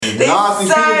Nasty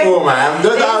people, man.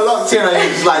 Those that are locked in and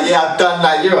you're just like, yeah, I've done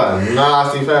that. You're a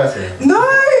nasty person. No,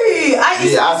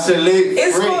 The absolute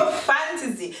it's freak. called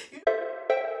fantasy.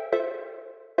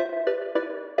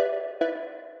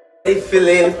 They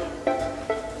feeling.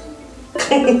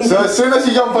 So as soon as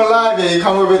you jump on live, yeah, you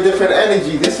come with a different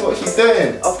energy. This is what she's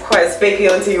doing. Of course, fake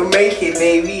it until you make it,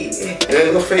 baby. Yeah,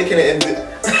 you're faking it in.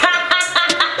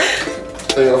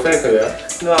 So you're a faker, yeah?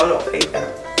 No, I'm not faking.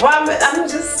 Well,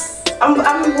 I'm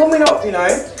warming up, you know.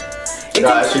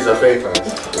 Nah, she's a faker.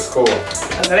 It's cool.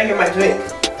 I'm gonna get my drink.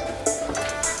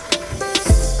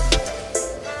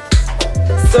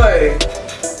 So,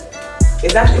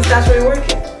 is actually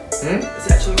working? It's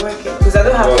actually working. Because I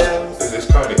don't have It's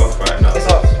currently off right now. It's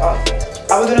off. Oh, okay.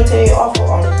 Are we gonna turn it off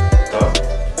or on?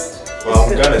 Well, I'm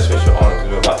gonna switch it on because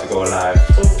we're about to go live.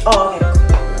 Oh, okay.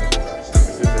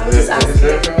 Is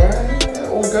everything alright?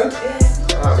 All good?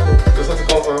 Yeah. Alright, cool. Just have to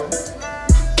confirm.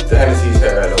 The Hennessy's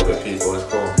here a little bit, people. It's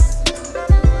cool.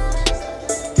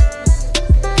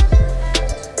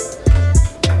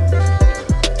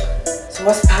 So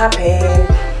what's poppin'?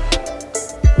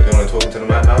 We're gonna talk to the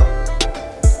man now.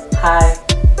 Hi.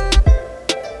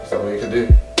 Is that what you can do?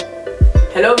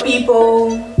 Hello,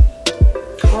 people.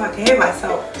 Oh, I can hear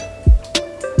myself.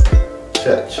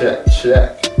 Check, check,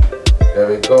 check. There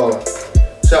we go.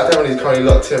 Shout out to everyone who's currently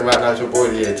locked in right now. It's your boy,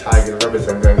 the Tiger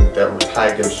representing the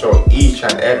Tiger Show each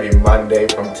and every Monday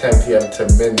from 10 p.m. to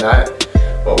midnight.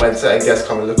 But when certain guests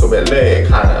come a little bit late, it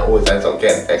kind of always ends up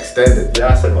getting extended.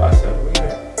 Yeah, I said what I said. What are you doing?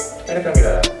 Why are you looking at me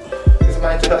like that? This is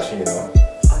my introduction, you know.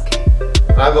 Okay.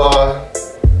 I got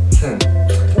a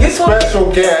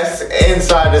special guest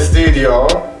inside the studio.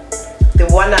 The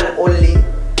one and only.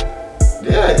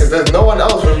 Yeah, because there's no one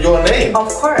else with your name. Of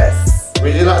course.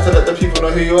 Would you like to let the people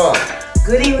know who you are?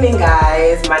 Good evening,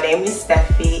 guys. My name is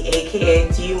Steffi, aka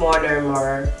Do More No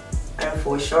More, and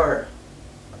for sure.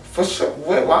 For sure.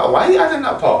 Wait, why are you adding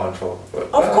that part on for?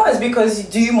 Of course, because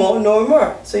do more, know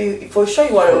more. So for sure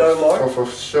you want to know more. For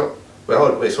sure.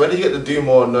 Wait, so where did you get the do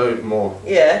more, know more?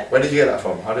 Yeah. Where did you get that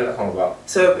from? How did that come about?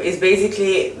 So it's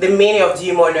basically, the meaning of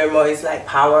do more, know more is like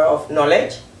power of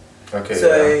knowledge. Okay.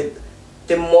 So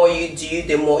the more you do,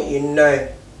 the more you know.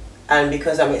 And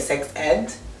because I'm a sex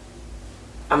ed,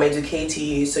 I'm educating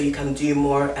you so you can do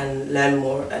more and learn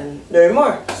more and know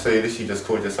more. So you literally just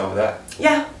called yourself that?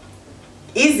 Yeah.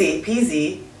 Easy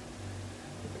peasy.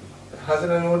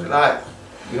 Hasn't anyone like,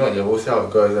 you know what, yeah, we'll see how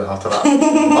it goes then after that.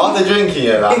 After drinking,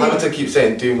 yeah, like having to keep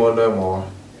saying do more, know more,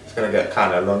 it's gonna get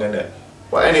kind of long, innit?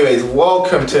 But anyways,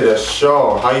 welcome to the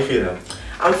show. How you feeling?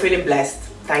 I'm feeling blessed.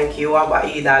 Thank you. What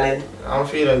about you, darling? I'm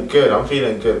feeling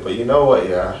good, but you know what,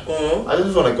 yeah? I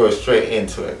just want to go straight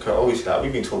into it, because obviously like,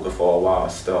 we've been talking for a while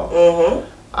still.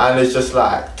 And it's just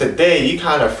like, today you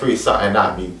kind of threw something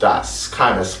at me that's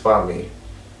kind of spun me.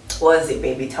 What is it,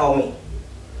 baby? Tell me.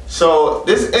 So,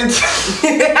 this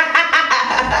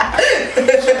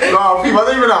No, people, I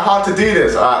don't even know how to do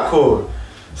this. Alright, cool.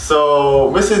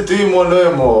 So, Mrs. Do More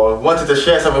No More wanted to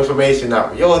share some information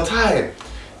that, yo, Ty,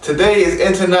 today is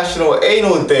International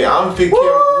Anal Day. I'm thinking,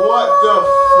 what the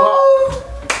fuck?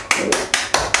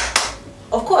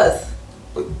 Of course.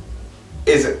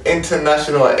 It's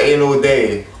International Anal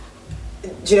Day. Do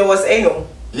you know what's anal?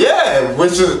 Yeah,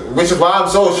 which is why I'm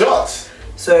so shocked.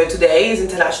 So today is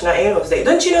International Anal Day.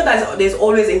 Don't you know that there's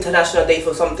always International Day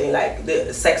for something like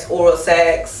the oral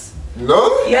sex?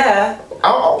 No? Yeah.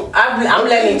 I'm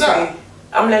learning too.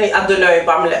 I'm learning. I don't know,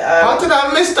 but I'm. How did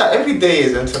I miss that? Every day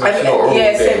is International Oral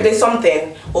Day. Yeah, there's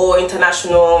something or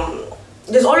international.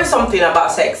 There's always something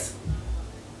about sex.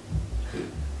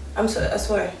 I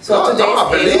swear. So today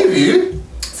I believe you.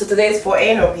 So today is for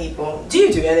anal people. Do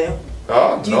you do anal?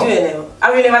 Oh, do you do anal?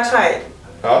 Have you never tried?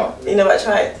 Huh? You never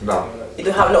tried? No. You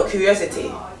don't have no curiosity?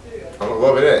 I'm not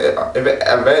going in. If it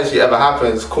eventually ever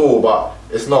happens, cool, but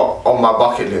it's not on my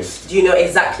bucket list. Do you know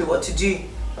exactly what to do?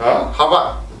 Huh? How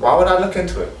about, why would I look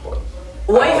into it?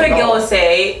 What if a girl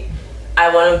say, I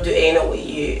want to do anal with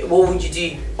you? What would you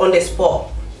do on the spot?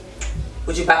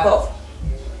 Would you back off?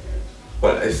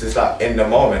 Well, it's just like in the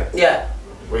moment. Yeah.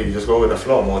 Where you just go with the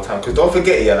flow more time. Because don't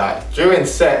forget, yeah, like during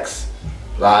sex,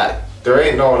 like there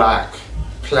ain't no like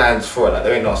plans for it. Like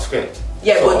there ain't no script.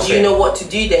 Yeah, so but do you know what to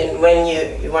do then when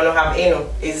you want to have anal?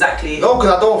 Exactly. No,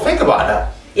 because I don't think about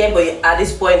that. Yeah, but at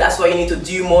this point, that's why you need to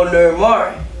do more, know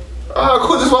more. Oh,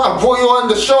 cool. This is why I brought you on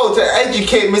the show to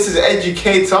educate Mrs.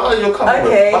 Educator. You're coming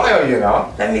with fire, you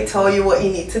know. Let me tell you what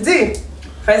you need to do.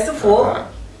 First of all,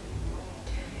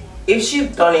 if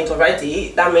she's done it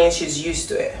already, that means she's used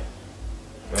to it.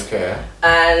 Okay.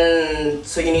 And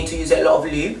so you need to use a lot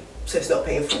of lube. so it's not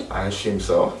painful. I assume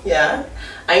so. Yeah,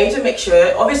 I need to make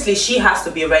sure. Obviously, she has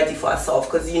to be ready for herself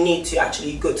because you need to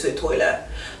actually go to the toilet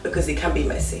because it can be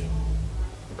messy.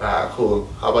 Cool.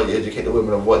 How about you educate the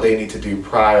women of what they need to do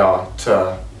prior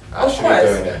to actually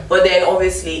doing it? But then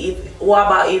obviously, what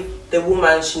about if the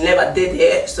woman, she never did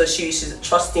it, so she's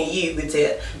trusting you with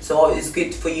it, so it's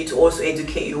good for you to also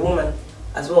educate your woman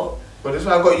as well. But this is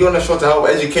why I got you on the show to help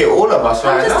educate all of us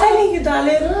right now. I'm just telling you,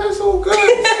 darling. Yeah, it's all good.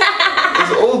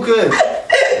 It's all good.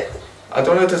 I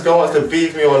don't know if this girl wants to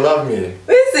beat me or love me. Is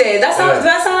it? That sounds, does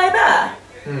that sound like that?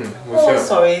 We'll see.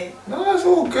 Sorry. No, it's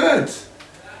all good.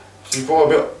 She brought a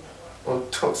bit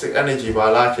of toxic energy, but I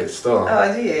like it still.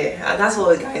 Oh, do you? And that's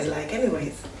what the guys like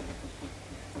anyways.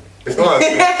 It's not.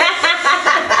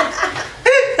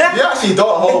 You actually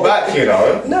don't hold back, you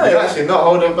know. No. You're actually not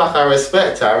holding back. I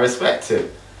respect it. I respect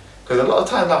it. Because a lot of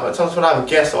times, like, sometimes when I have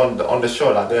guests on the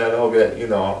show, like, they're a little bit, you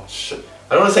know,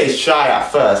 I don't want to say shy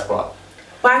at first, but.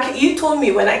 But you told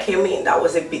me when I came in that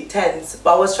was a bit tense.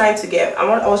 But I was trying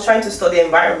to study the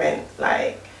environment,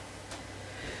 like.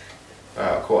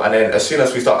 Cool. And then as soon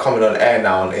as we start coming on air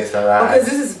now on Instagram.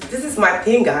 Because this is my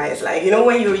thing, guys. Like, you know,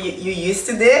 when you used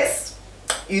to this,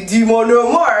 you do more,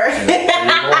 no more.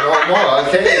 No more.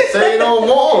 Okay, say no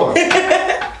more.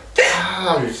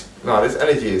 No, this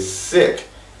energy is sick.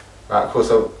 Right, cool.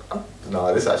 So,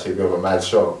 no, this is actually a bit of a mad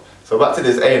show. So back to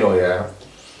this anal, yeah.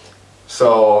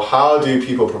 So how do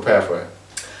people prepare for it?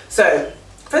 So,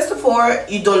 first of all,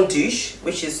 you don't douche,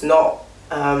 which is not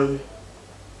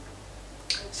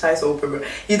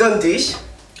you don't douche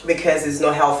because it's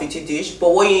not healthy to douche. But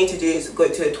what you need to do is go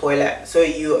to the toilet so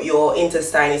your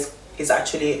intestine is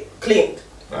actually cleaned.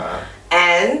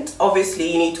 And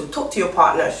obviously you need to talk to your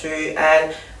partner through.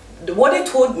 And what they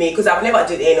told me, because I've never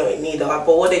did anal neither,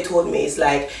 but what they told me is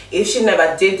like, if she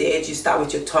never did it, you start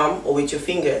with your thumb or with your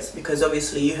fingers, because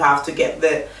obviously you have to get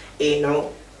the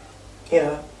anal, you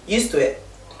know, used to it.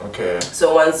 Okay.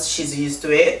 So once she's used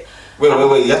to it. Wait,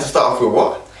 you have to start off with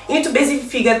what? You need to basically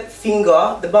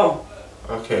finger the bum.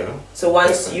 Okay. So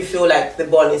once you feel like the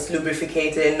bone is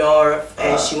lubricated enough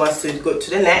and she wants to go to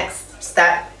the next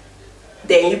step,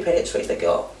 then you penetrate the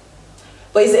girl.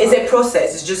 But it's a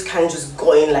process. It just can't just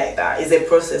go in like that. It's a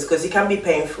process because it can be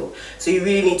painful. So you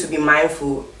really need to be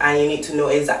mindful and you need to know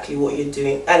exactly what you're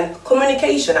doing. And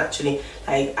communication actually,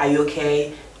 like, are you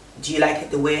okay? Do you like it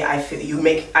the way I feel?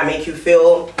 I make you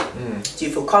feel? Do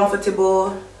you feel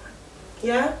comfortable?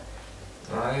 Yeah.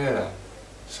 I hear that.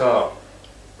 So,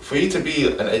 for you to be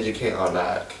an educator,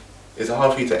 like, is it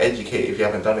hard for you to educate if you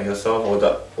haven't done it yourself, or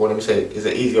let me say, is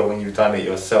it easier when you've done it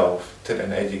yourself to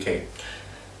then educate?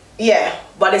 Yeah,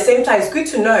 but at the same time, it's good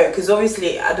to know because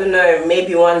obviously, I don't know,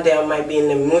 maybe one day I might be in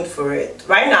the mood for it.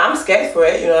 Right now, I'm scared for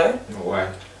it, you know. Why?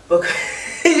 Because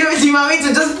you want me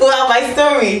to just pull out my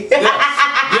story?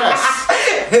 Yes.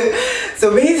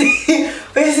 So basically.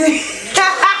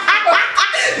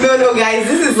 No, guys,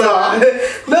 this is no.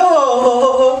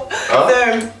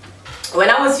 So when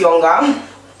I was younger,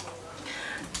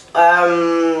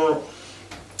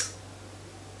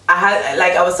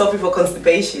 I was suffering for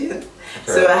constipation. Okay.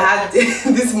 So I had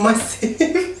this massive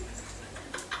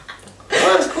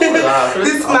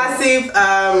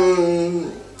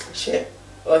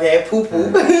poo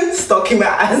stuck in my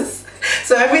ass.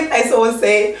 So every time someone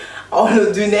say I want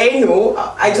to do anal,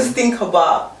 I just think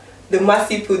about the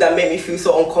massive poo that made me feel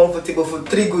so uncomfortable for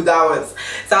 3 good hours.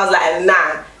 So I was like,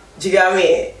 nah, do you get what I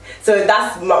mean? So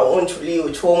that's my own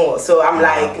real trauma. So I'm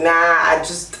like, nah, I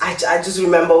just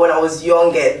remember when I was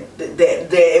younger,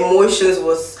 the emotions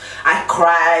was, I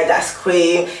cried, I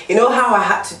screamed. You know how I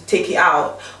had to take it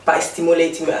out by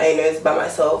stimulating my anus by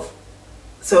myself.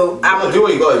 So I'm do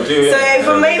what you gotta do. So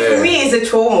for me, it's a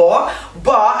trauma,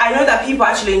 but I know that people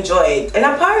actually enjoy it. And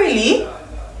apparently,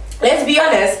 let's be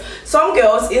honest, some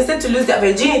girls, instead to lose their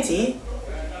virginity,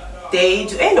 they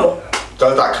do anal.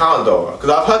 Does that count though? Because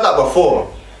I've heard that before.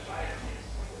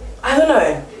 I don't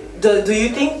know. Do you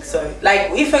think so?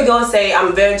 Like, if a girl say,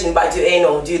 I'm virgin but do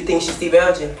anal, do you think she's still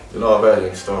virgin? You're not a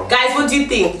virgin still. Guys, what do you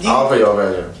think? I don't think you're a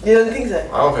virgin. You don't think so?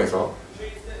 I don't think so.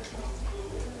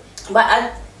 But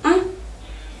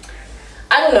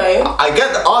I don't know. I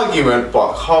get the argument,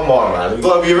 but come on, man. You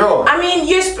gotta be real. I mean,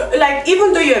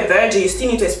 even though you're a virgin, you still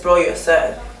need to explore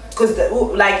yourself. Because,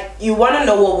 you want to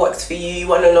know what works for you. You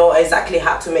want to know exactly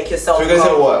how to make yourself. So you're gonna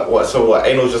say what? So what?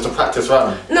 Anal is just a practice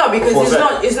run? No, because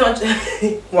it's not.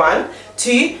 1,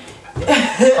 2.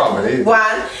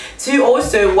 1, 2.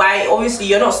 Also, why? Obviously,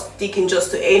 you're not sticking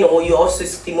just to anal. You also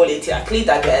stimulate your clit,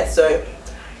 I guess. So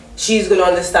she's gonna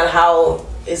understand how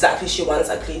exactly she wants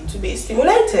actually to be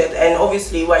stimulated. And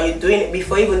obviously while you're doing it,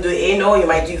 before you even do anal, you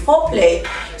might do foreplay.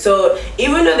 So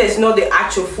even though there's not the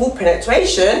actual full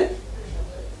penetration,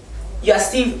 you're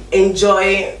still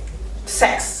enjoying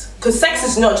sex. Because sex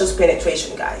is not just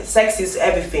penetration, guys. Sex is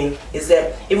everything. Is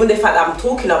even the fact that I'm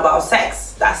talking about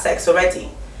sex, that's sex already.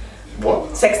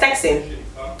 What? Sex texting.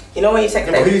 You know when you sex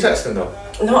Yeah, but who you texting though?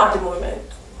 Not at the moment.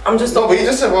 I'm just No, but you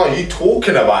just said, well, you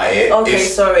talking about it. Okay,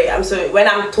 sorry. I'm sorry. When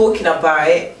I'm talking about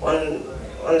it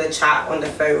on the chat, on the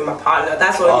phone with my partner,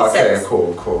 that's what he says.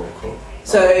 Okay, cool.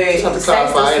 So the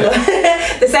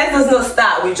sex does not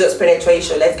start with just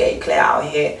penetration. Let's get it clear out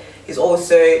here. It's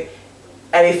also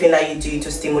everything that you do to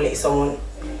stimulate someone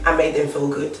and make them feel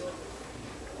good.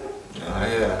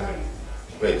 Yeah.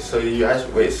 So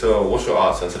what's your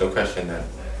answer to the question then?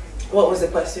 What was the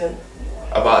question?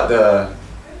 About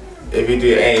if you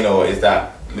do anal, is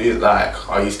that like,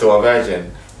 are you still a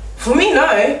virgin? For me,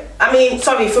 no. I mean,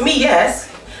 sorry, for me, yes.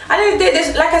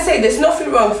 Like I said, there's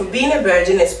nothing wrong for being a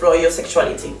virgin, explore your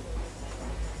sexuality.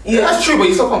 Yeah, that's true, but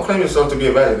you still can't claim yourself to be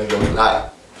a virgin.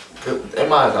 Like, in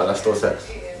my eyes, like, that's still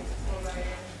sex.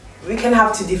 We can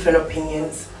have two different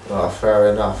opinions. No, fair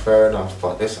enough.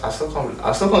 But I still can't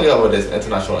get over this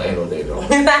International Anal Day though.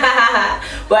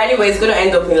 But anyway, it's gonna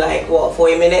end up in like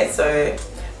 40 minutes. So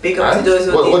big up to those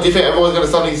who. What do you think? Everyone's gonna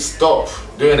suddenly stop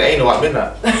doing anal at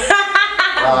midnight?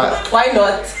 Why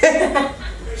not?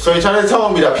 So you're trying to tell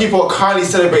me that people are currently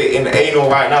celebrating anal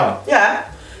right now? Yeah,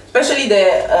 especially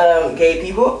the gay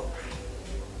people.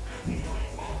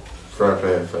 Fair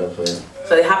play. So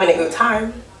they're having a good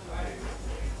time.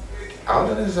 I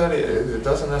don't necessarily. It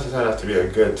doesn't necessarily have to be a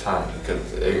good time because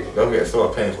it's still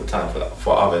a painful time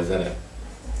for others, isn't it?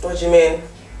 What do you mean?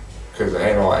 Because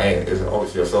anal is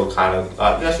obviously you're still kind of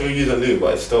like, yes, you use a lube,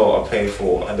 but it's still a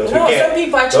painful. And some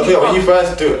people actually. When you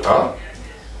first do it, huh?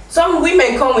 Some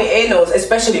women come with anals,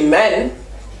 especially men,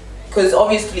 because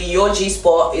obviously your G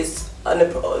spot is on your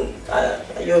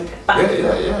back.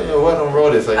 Yeah. Word on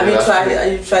road is like. Have you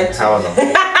tried to? Hell no.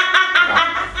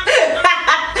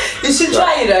 You should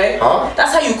try it, though. Huh?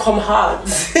 That's how you come hard.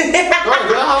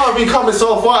 How I've been coming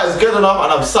so far is good enough,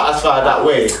 and I'm satisfied that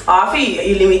way. I think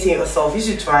you're limiting yourself. You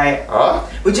should try it. Huh?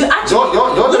 Would you actually?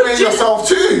 You're limiting yourself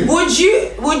too. Would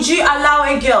you allow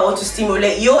a girl to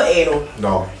stimulate your anal?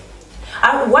 No.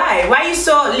 Why? Why are you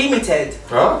so limited?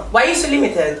 Huh? Why are you so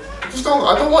limited? I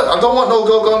don't want no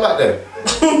girl going back there.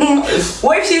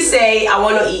 What if she say, I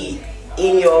want to eat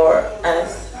in your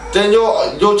ass? Then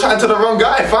you're chatting to the wrong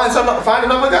guy. Find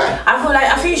another guy.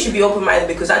 I think you should be open-minded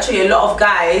because actually a lot of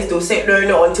guys, they'll say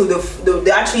no until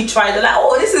they actually try. They're like,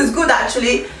 oh, this is good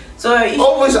actually. So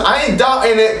I ain't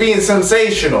doubting it being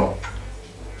sensational.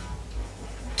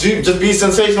 Just be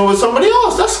sensational with somebody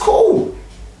else. That's cool.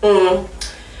 Alright,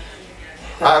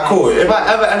 cool. If I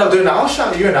ever end up doing that, I'll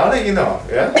shout you and I'll let you know.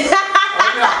 Yeah. I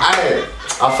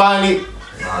finally.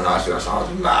 No, actually, that sounds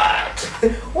mad.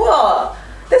 What?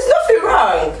 There's nothing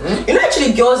wrong. You know,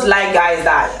 actually, girls like guys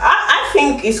that I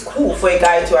think it's cool for a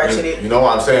guy to actually. You know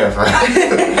what I'm saying, fam?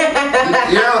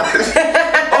 Yeah.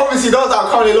 Obviously, those that are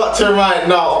currently locked in right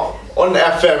now on the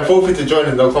FM, feel free to join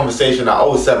in the conversation at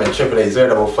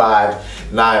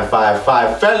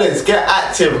 07888055955. Fellas, get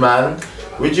active, man.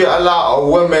 Would you allow a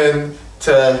woman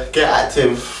to get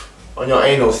active on your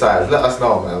anal side? Let us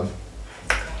know, man.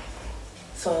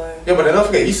 So. Yeah, but then don't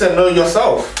forget, you said no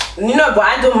yourself. No, but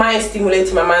I don't mind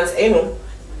stimulating my man's anal.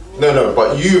 No,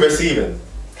 but you receiving.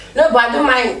 No, but I don't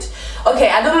mind. Okay,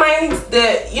 I don't mind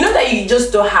you know that you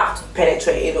just don't have to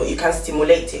penetrate it or you can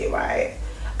stimulate it, right?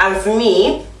 And for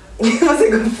me, it was a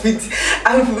good fit.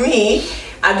 And for me,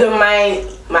 I don't mind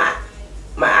my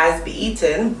ass be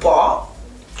eaten, but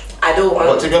I don't want.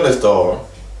 But to be honest though,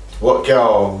 what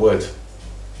girl would?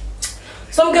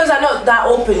 Some girls are not that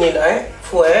open, you know,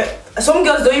 for it. Some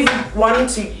girls don't even want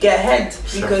to get head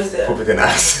because forbidden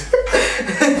ass.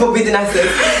 Forbidden access.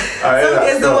 Some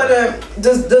girls don't wanna.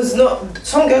 Does not.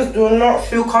 Some girls do not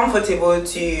feel comfortable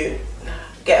to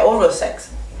get oral sex.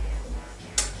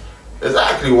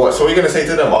 Exactly what? So what are you gonna say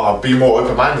to them? Oh, be more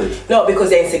open-minded. No, because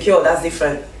they're insecure. That's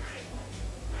different.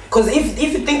 Because if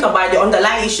you think about the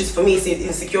underlying issues for me, it's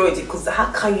insecurity. Because how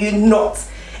can you not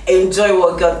enjoy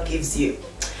what God gives you?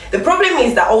 The problem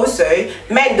is that also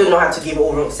men don't know how to give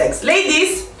oral sex.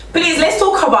 Ladies, please let's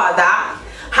talk about that.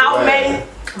 How men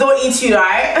don't eat you,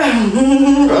 right?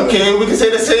 Okay, we can say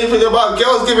the same thing about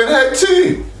girls giving head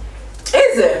too.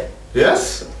 Is it?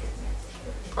 Yes.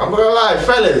 I'm gonna lie,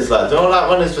 fellas, like don't like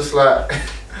when it's just like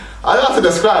I don't have to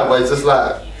describe, but it's just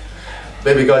like,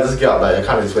 baby girl, just get up, like you're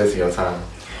kind of just wasting your time.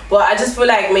 But I just feel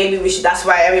like maybe that's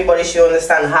why everybody should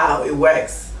understand how it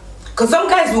works. Because some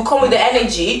guys will come with the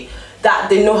energy. that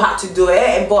they know how to do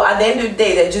it, but at the end of the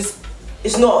day, they're just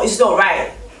it's not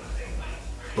right.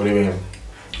 What do you mean?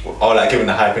 Oh, like giving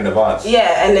the hype in advance?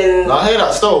 Yeah, and then No, I hear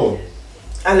that still.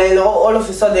 And then all of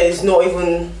a sudden, it's not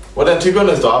even. Well, then to be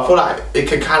honest though, I feel like it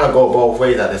could kind of go both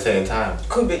ways at the same time.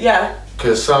 Could be, yeah.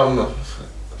 Because some.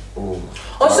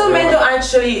 Also, men don't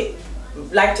actually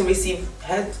like to receive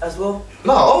head as well.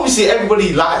 No, obviously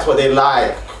everybody likes what they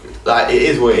like. Like it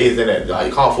is what it is, innit? Like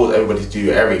you can't force everybody to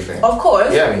do everything. Of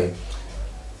course. Yeah, I mean.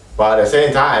 But at the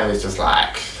same time, it's just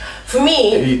like. For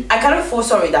me, I can't force.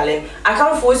 Sorry, darling. I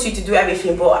can't force you to do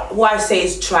everything. But what I say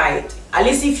is try it. At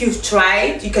least if you've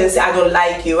tried, you can say I don't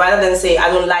like you, rather than say I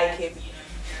don't like it.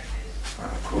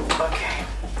 Okay.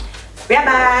 We're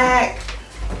back.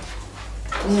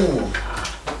 Ooh.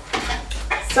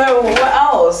 So what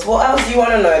else? What else do you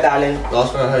want to know, darling?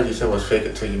 Last thing I heard you say was fake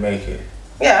it till you make it.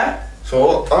 Yeah.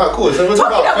 So alright, cool. So we're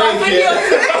talking about fake it.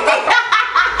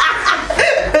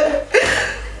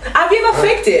 Have you ever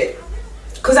faked it?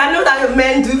 Because I know that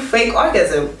men do fake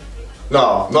orgasm.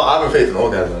 No, I haven't faked an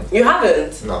orgasm. You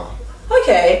haven't? No.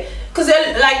 Okay. Because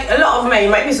like a lot of men, you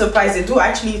might be surprised, they do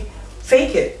actually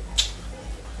fake it.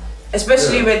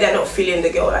 Especially when they're not feeling the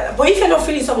girl like that. But if you're not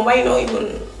feeling someone, why you not even,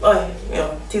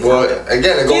 things happen.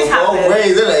 Again, it goes both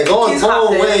ways, isn't it? It goes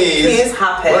both ways. Things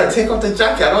happen. Well, take off the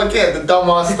jacket. I don't get the dumb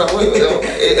ass stuff.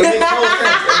 It makes no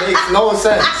sense. It makes no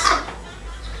sense.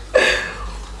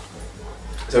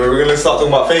 So we're gonna start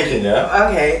talking about faking, yeah?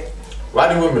 Okay.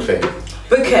 Why do women fake?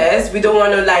 Because we don't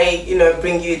want to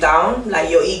bring you down, like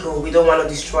your ego. We don't want to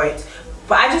destroy it.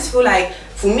 But I just feel like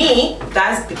for me,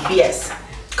 that's BS.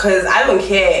 Because I don't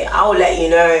care. I will let you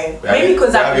know. Maybe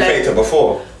because I've faked it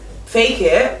before. Fake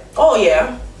it? Oh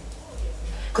yeah.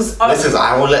 Because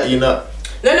I will let you know.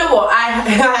 No, what I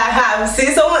have seen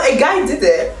a guy did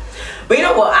it. But you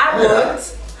know what? I would.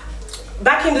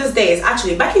 Back in those days, I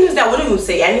wouldn't even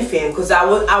say anything because I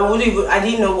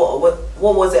didn't know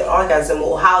what was an orgasm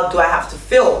or how do I have to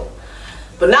feel.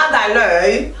 But now that I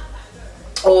know,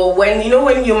 or when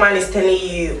your man is telling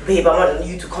you, babe, I want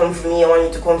you to come for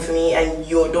me, and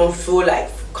you don't feel like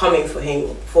coming for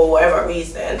him for whatever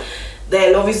reason,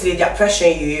 then obviously they're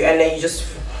pressuring you, and then you just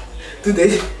do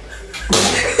this.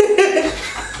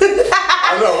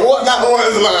 I don't know what that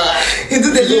was like. You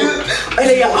do the loop, and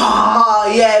then you're,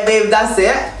 yeah, babe, that's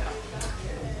it.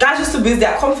 That's just to build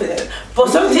their confidence. But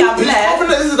something I've learned.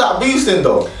 Confidence is that boosting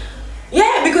though.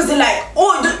 Yeah, because they're like,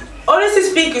 honestly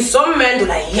speaking, some men do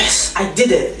like, yes, I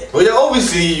did it. Well, yeah,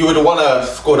 obviously you would want to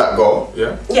score that goal,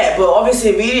 yeah? Yeah, but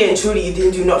obviously, really and truly, you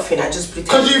didn't do nothing. I just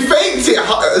pretended. Because you faked it,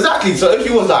 exactly. So if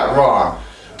you was like,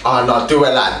 no, do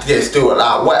it like this, do it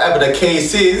like whatever the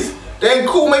case is, then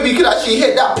cool, maybe you could actually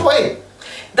hit that point.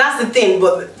 That's the thing,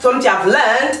 but something I've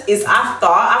learned is after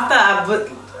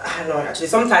I don't know, actually,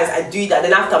 sometimes I do that,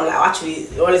 then after I'm like, actually,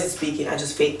 honestly speaking, I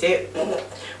just faked it.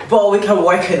 But we can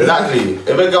work on it. Exactly. If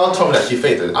a girl told me that she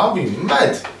faked it, I'll be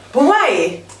mad. But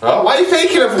why? Why are you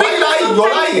faking it? Why are you lying? You're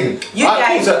lying. You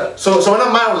guys. Cool. So when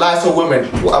a man lies to women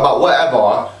about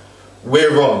whatever,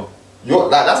 we're wrong.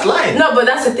 That's lying. No, but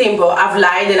that's the thing, but I've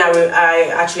lied and I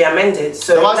actually amended.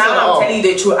 So now I'm telling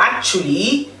you the truth.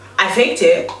 Actually, I faked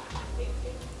it.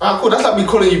 Cool. That's like me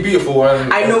calling you beautiful.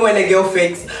 And I know when a girl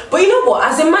fakes it. But you know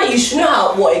what? As a man, you should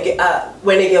know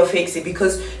when a girl fakes it,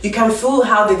 because you can feel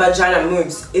how the vagina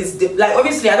moves. Like,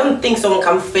 obviously, I don't think someone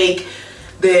can fake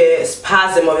the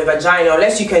spasm of a vagina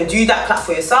unless you can do that, clap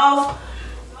for yourself.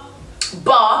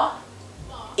 But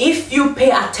if you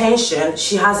pay attention,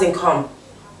 she hasn't come.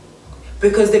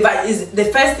 Because the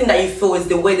first thing that you feel is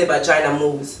the way the vagina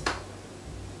moves.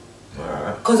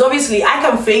 Because obviously, I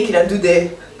can fake it and do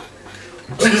the...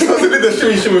 Just have to do the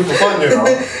shimmy for fun, you know.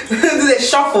 Do the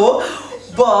shuffle,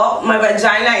 but my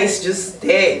vagina is just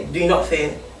there doing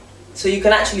nothing. So you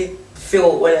can actually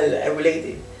feel when I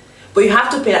related. But you have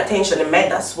to pay attention. And men,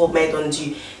 that's what men don't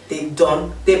do. They've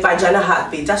done the vagina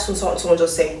heartbeat. That's what someone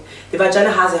just said. The vagina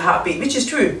has a heartbeat, which is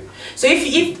true. So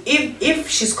if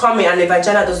she's coming and the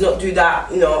vagina does not do that,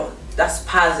 that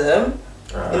spasm,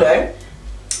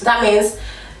 that means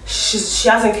she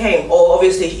hasn't came. Or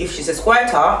obviously, if she's a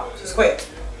squirter, she squirt.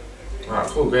 Alright,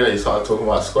 cool. Great that you started talking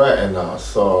about squirting now.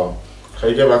 So, can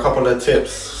you give a couple of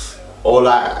tips, or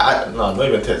not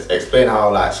even tips. Explain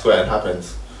how squirting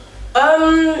happens.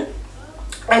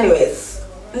 Anyways,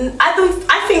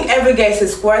 I think every guy is a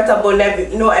squirter, but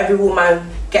not every woman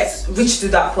gets reached to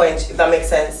that point. If that makes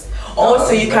sense.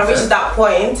 Also, you can reach to that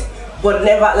point, but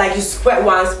never you squirt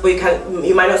once, but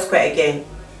you might not squirt again.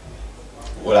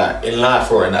 Well, in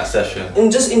life or in that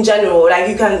session? Just in general,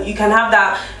 you can have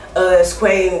that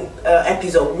squirting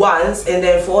episode once, and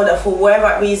then for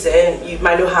whatever reason you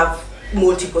might not have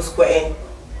multiple squirting.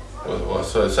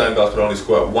 So certain girls can only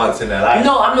squirt once in their life?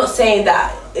 No, I'm not saying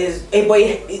that is a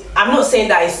boy. I'm not saying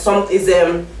that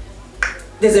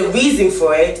there's a reason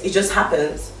for it. It just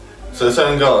happens. So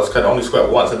certain girls can only squirt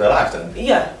once in their life then?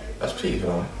 Yeah. That's peak, you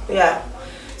know. Yeah.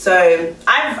 So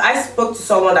I spoke to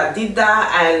someone that did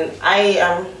that, and I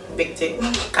am victim.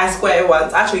 I squirted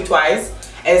once, actually twice,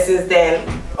 and since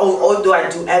then, although I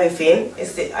do everything,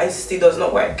 it still does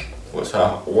not work. What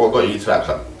got you to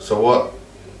that? So what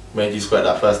made you squirt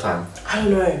that first time? I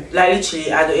don't know. Like literally,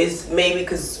 it's maybe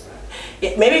because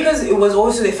it was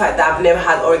also the fact that I've never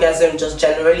had orgasm just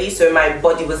generally, so my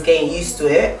body was getting used to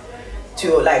it,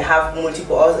 to like have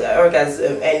multiple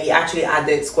orgasm, and he actually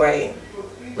added squirting.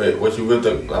 Wait, was you with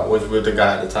the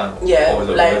guy at the time? Yeah. Or was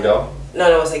it like, with a girl? No,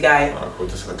 it was a guy. Oh, cool,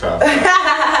 just for clarify.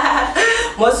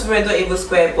 Most women don't even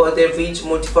squirt, but they reach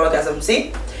multiple orgasms.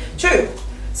 See? True.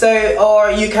 So,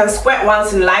 or you can squirt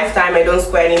once in a lifetime and don't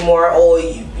squirt anymore, or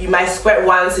you might squirt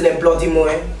once in a bloody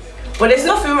moon. But there's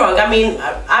nothing wrong. I mean,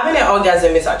 having an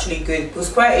orgasm is actually good, because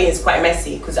squirting is quite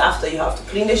messy, because after you have to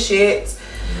clean the shit.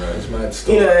 Yeah, it's mad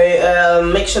stuff. You know,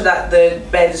 make sure that the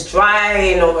bed is dry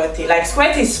and all that thing. Like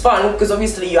squirting is fun, because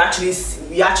obviously you're actually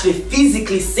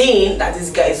physically seeing that this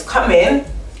guy is coming.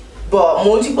 But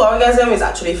multiple orgasm is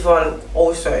actually fun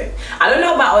also. I don't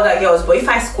know about other girls, but if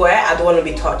I squirt, I don't want to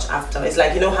be touched after. It's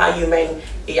like, you know how you men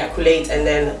ejaculate and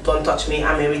then don't touch me,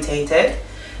 I'm irritated.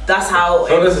 That's how.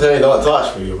 Not necessarily don't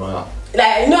touch me, but.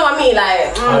 Like, you know what I mean?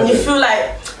 Like, you feel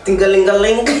like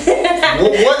ding-a-ling-a-ling.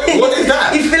 What is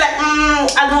that? You feel like,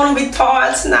 I don't want to be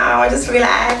touched now. I just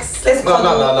relax. Let's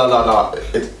cuddle.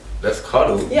 No. Let's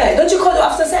cuddle. Yeah, don't you cuddle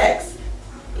after sex?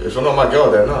 If you're not my girl,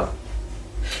 then not.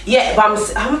 Yeah,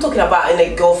 but I'm talking about in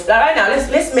a girlfriend. Like right now,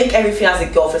 let's make everything as a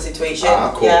girlfriend situation.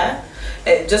 Cool. Yeah,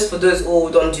 just for those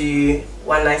who don't do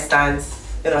one night stands,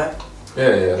 you know.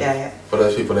 Yeah. For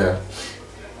those people there.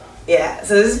 Yeah,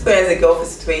 so this is as a girlfriend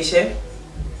situation.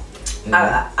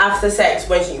 After sex,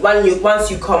 once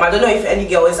you come, I don't know if any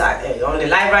girl is on the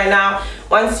live right now.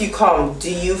 Once you come, do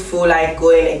you feel like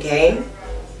going again?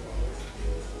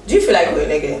 Do you feel like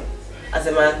going again as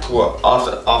a man? What,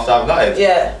 after I've nutted?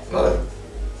 Yeah. No.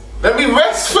 Let me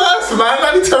rest first, man.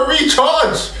 I need to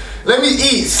recharge. Let me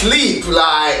eat, sleep,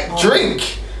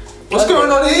 drink. What's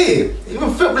going on here?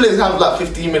 Even footballers have like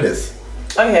 15 minutes.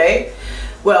 Okay.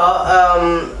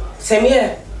 Well, same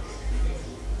here.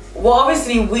 Well,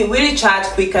 obviously we recharge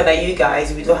quicker than you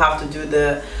guys. We don't have to do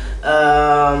the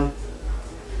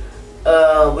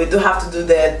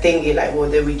thingy, like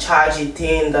the recharging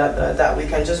thing that we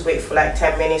can just wait for like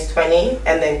 10 minutes, 20,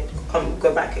 and then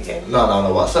go back again. No.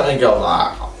 But certain girls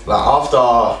like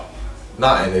after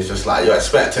nothing, it's just like you're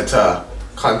expected to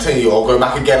continue or go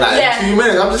back again in 2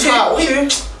 minutes. I'm just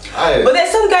true. But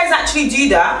there's some guys actually do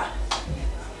that.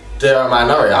 They're a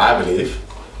minority, I believe.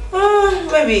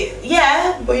 Maybe,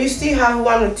 yeah, but you still have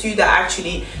one or two that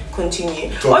actually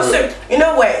continue. Also, you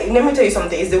know what? Let me tell you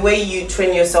something. It's the way you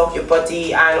train yourself, your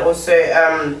body, and also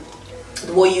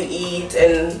the way you eat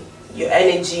and your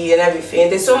energy and everything.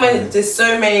 There's so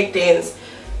many things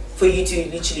for you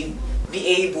to literally be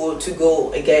able to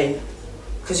go again.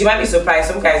 Because you might be surprised,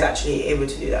 some guys actually able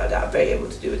to do that are very able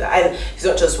to do that, and it's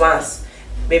not just once,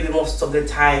 maybe most of the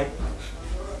time.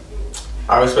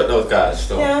 I respect those guys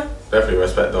still. Yeah. Definitely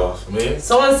respect those. Me?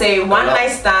 Someone say one night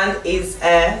stand is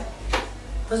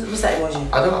what's that emoji?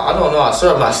 I don't know. I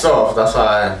saw it myself. That's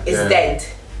why. It's dead.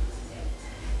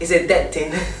 It's a dead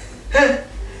thing.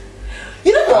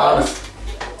 You know what?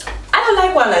 I don't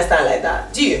like one night stand like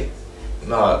that. Do you?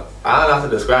 No, I don't have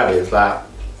to describe it. It's like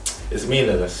it's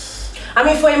meaningless. I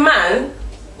mean, for a man,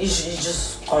 you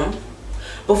just come.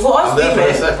 But for us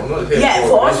women,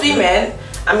 for us women,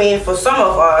 I mean, for some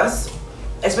of us.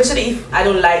 Especially if I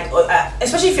don't like,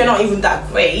 especially if you're not even that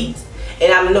great,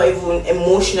 and I'm not even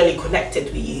emotionally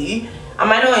connected with you, I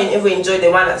might not even enjoy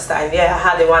the one night stand. Yeah, I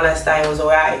had the one night stand, it was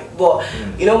alright. But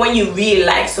you know, when you really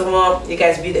like someone, you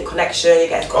guys build a connection, you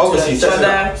guys come to each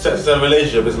other. Sex in a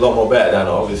relationship is a lot more better than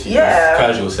obviously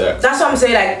casual sex. That's what I'm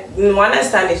saying. Like one night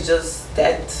stand is just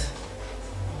dead.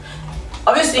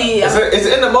 Obviously, it's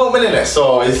in the moment, innit?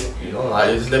 So it's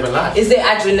you're just living life. It's the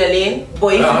adrenaline,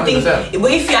 but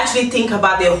if you actually think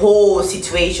about the whole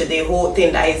situation, the whole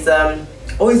thing that is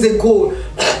is a goal.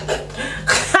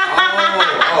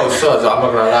 So I'm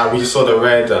not gonna lie, we saw the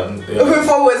red and before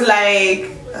it was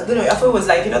like I don't know. I thought it was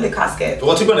like the casket.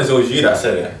 Well, to be honest, it was you that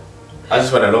said it. I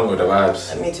just went along with the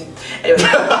vibes. Me too. Anyway,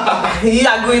 you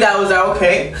agreed. I was like,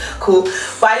 okay, cool.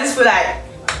 But I just feel like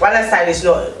one night stand is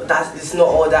not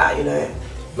all that,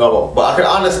 No, but I can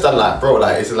understand,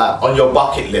 it's like on your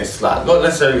bucket list, not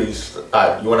necessarily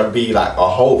like you want to be like a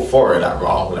whole for it, I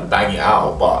want to bang it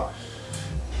out, but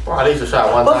Well, at least to try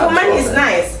it one But time. for men, it's so,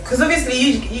 nice because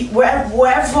obviously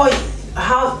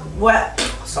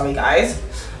sorry guys,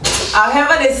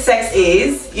 however the sex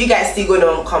is, you guys still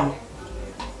gonna come.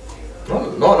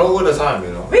 Not all the time,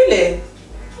 you know. Really?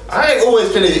 I ain't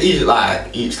always finish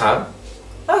each time.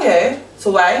 Okay.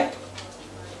 So why?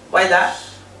 Why that?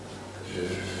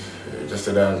 Just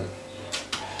to then,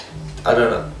 I don't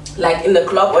know. Like in the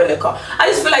club or in the car? I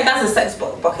just feel like that's a sex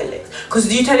bucket list.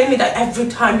 Because you're telling me that every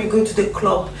time you go to the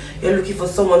club, you're looking for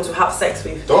someone to have sex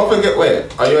with. Don't forget,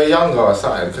 wait, are you a young girl or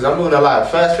something? Because I'm not gonna lie,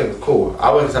 first thing, cool,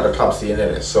 I went inside the club scene,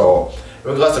 innit? So,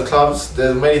 in regards to clubs,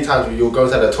 there's many times where you'll go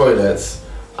inside the toilets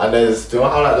and do you know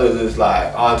how like those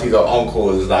like aunties or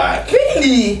uncles like...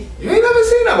 Really? You ain't never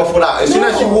seen that before, like, as soon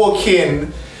as you No. walk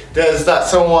in, there's that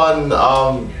someone,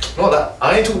 not that,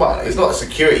 I ain't talking about, it's not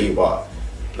security, but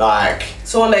like...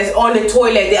 Someone that's on the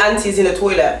toilet, the aunties in the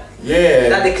toilet. Yeah.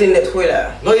 That they clean the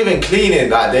toilet. Not even cleaning,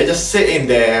 like they're just sitting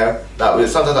there. Like with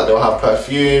sometimes like they'll have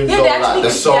perfumes Yeah, or they're like the they're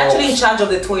soap. actually in charge of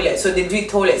the toilet, so they do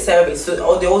toilet service,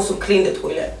 or they also clean the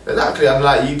toilet. Exactly, and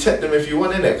like you tip them if you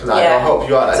want in it, because like, Yeah. they'll help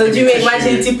you out. Like, So give do you tissue.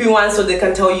 imagine tipping one so they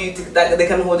can tell you that they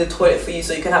can hold the toilet for you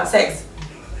so you can have sex?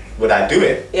 Would I do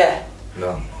it? Yeah.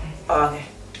 No. Oh, okay.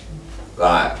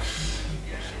 Like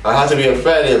I have to be a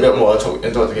bit more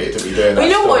intoxicated to be doing that. But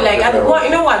you know what, stuff. like, you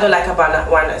know what I don't like about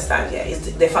that one night stand, yeah,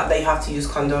 is the fact that you have to use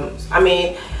condoms. I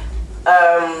mean,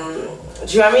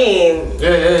 do you know what I mean?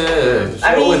 Yeah.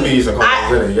 Should always be using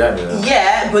condoms, innit? Yeah.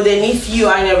 Yeah, but then if you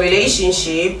are in a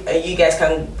relationship and you guys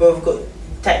can both go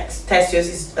test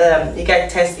you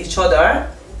guys test each other,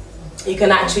 you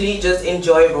can actually just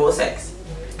enjoy raw sex.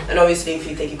 And obviously, if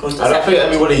you take it contraceptive. I don't think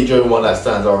everybody during one night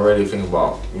stands already think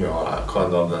about, you know, like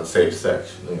condoms and safe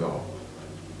sex, you know.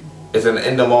 It's an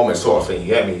in the moment sort of thing, you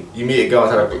get me? You meet a girl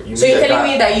and So you're telling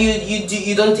me that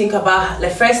you don't think about, the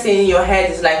first thing in your head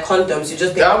is like condoms, you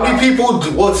just think how many people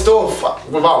would still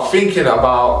without thinking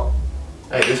about,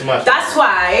 hey, this is my... That's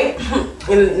why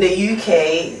in the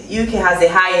UK has the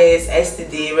highest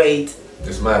STD rate.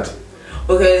 It's mad.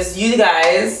 Because you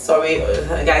guys, sorry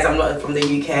guys, I'm not from the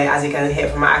UK, as you can hear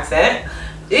from my accent.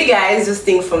 You guys just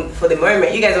think for the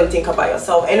moment, you guys don't think about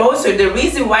yourself. And also the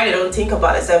reason why they don't think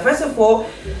about it, so first of all,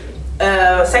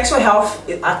 sexual health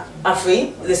are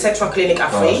free, the sexual clinic are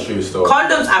free, that's true stuff.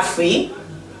 Condoms are free,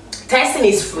 testing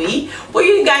is free, but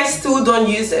you guys still don't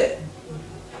use it.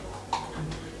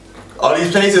 All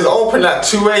these places open at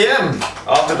 2 a.m.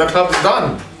 after the club's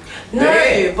done.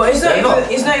 No, but it's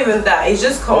not even that, it's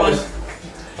just common.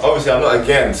 Obviously, I'm not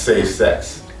against safe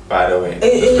sex, by the way.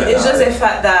 It's just the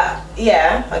fact that,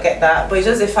 yeah, I get that, but it's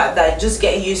just the fact that just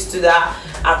get used to that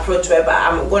approach whereby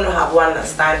I'm going to have one night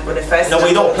stand, but the first No, but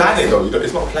you don't plan it though,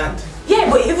 it's not planned.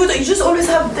 Yeah, but you just always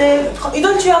have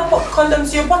don't you have condoms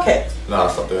in your pocket? No,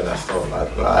 stop doing that stuff.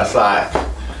 Like, that's like,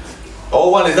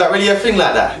 is that really a thing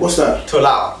like that? What's that? To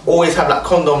like, always have like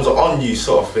condoms on you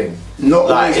sort of thing. Not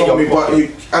like, always on me,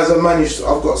 but as a man,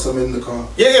 I've got some in the car.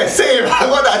 Yeah, same, I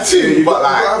got that too, but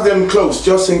like... You have them close,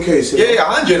 just in case. Yeah,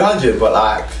 100, but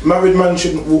like... Married man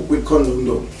shouldn't walk with condom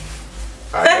though.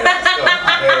 I hear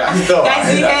that stuff.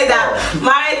 Guys, you hear that?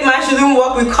 Married man shouldn't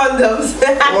walk with condoms.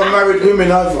 Or married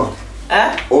women either.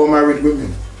 Huh? Or married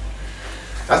women.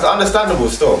 That's understandable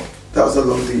still. That was a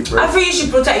long deep breath. I think you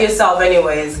should protect yourself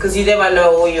anyways, because you never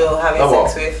know who you're having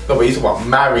sex with. No, but you talk about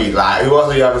married, like, who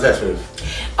else are you having sex with?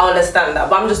 I understand that,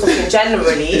 but I'm just talking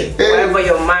generally, whether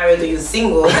you're married or you're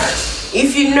single,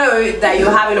 if you know that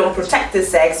you're having unprotected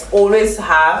sex, if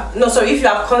you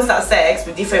have constant sex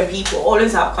with different people,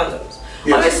 always have condoms.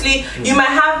 Yes. Obviously, you might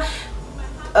have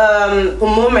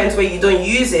moments where you don't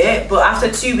use it, but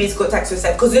after 2 weeks, go test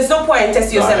yourself, because there's no point in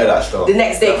testing yourself the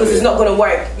next day, because it's not going to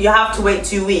work. You have to wait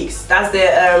 2 weeks. That's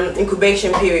the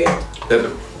incubation period.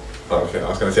 Okay, I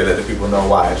was going to say let the people know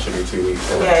why it should be 2 weeks.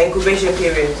 Yeah, incubation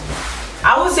period.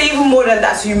 I would say even more than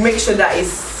that, so you make sure that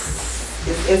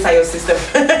it's inside your system.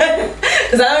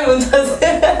 Because I don't even trust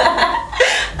it.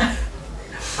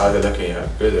 How's it looking? Yeah,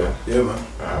 good, yeah? Yeah, man.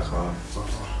 Alright, come on.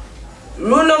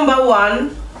 Rule number 1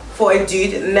 for a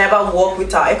dude: never walk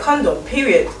without a condom,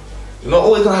 period. You're not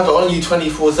always going to have it on you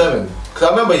 24/7. Because I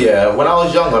remember, when I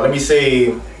was younger, let me say,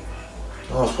 it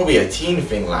was probably a teen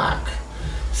thing, like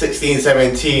 16,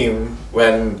 17,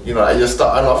 when, I just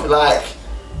started off, like,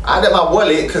 I had my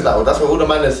wallet, because that's what all the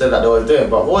man said that they were doing,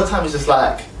 but all the time it's just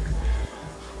like,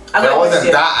 I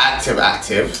wasn't that active.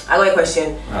 I got a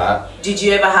question. Did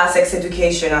you ever have sex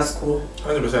education at school?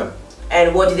 100%.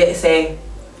 And what did they say?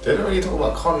 They don't really talk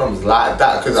about condoms like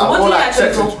that, because So I feel like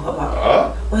sex talk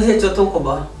about? What did they talk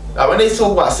about? Like when they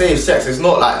talk about safe sex, it's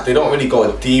not like they don't really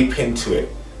go deep into it.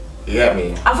 You get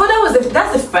me? I thought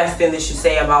that's the first thing they should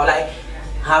say about, like,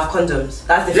 have condoms.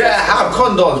 That's the Yeah, first have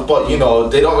condoms, but you know,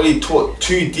 they don't really talk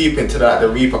too deep into the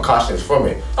repercussions from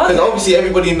it. Because Okay. obviously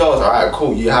everybody knows, alright,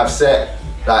 cool, you have sex,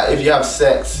 like if you have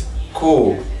sex,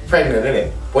 cool, pregnant,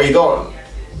 innit? But you don't,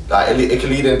 like it can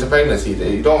lead into pregnancy.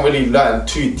 You don't really learn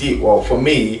too deep. Well, for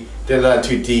me, didn't learn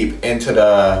too deep into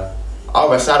the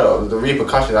other side of the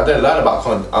repercussions. I didn't learn about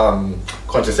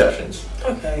contraceptions.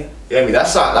 Okay. Yeah, I mean,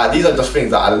 that's like these are just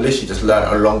things that I literally just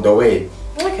learned along the way.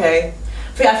 Okay.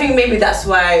 I think maybe that's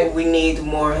why we need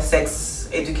more sex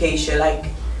education, like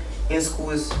in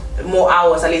schools, more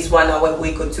hours, at least 1 hour a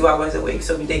week or 2 hours a week,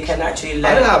 so they can actually I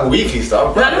learn. didn't have weekly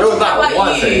stuff. No, I'm It was not like talking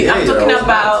once about a you. year, I'm you know, talking it was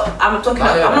about. mad. I'm talking.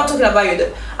 Oh, yeah. I'm not talking about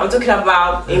you. I'm talking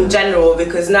about in general,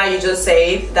 because now you just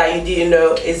say that you didn't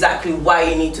know exactly why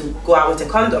you need to go out with a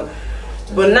condom.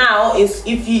 But now, if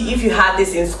you had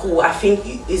this in school, I think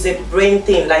it's a brain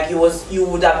thing. Like you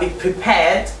would have been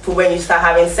prepared for when you start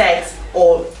having sex,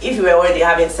 or if you were already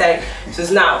having sex. So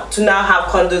it's now to have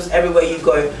condoms everywhere you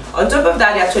go. On top of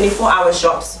that, there are 24-hour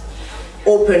shops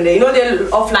open. You know, they're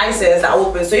off license that are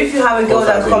open. So if you have a girl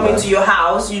that's coming to your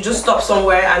house, you just stop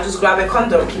somewhere and just grab a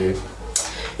condom.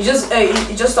 You just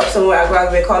stop somewhere and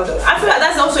grab a condom. I feel like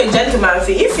that's also a gentleman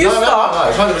thing. If you stop,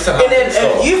 it's 100% and then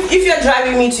if you're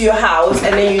driving me to your house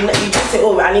and then you just say,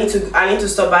 oh, I need to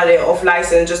stop by the off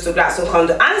license just to grab some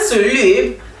condom and some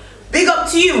lube, big up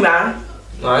to you, man.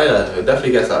 No, yeah, it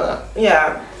definitely gets like that.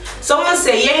 Yeah. Someone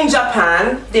say, yeah, in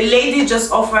Japan, the lady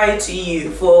just offer it to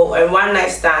you for a one night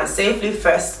stand, safety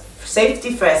first,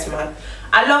 man.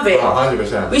 I love it.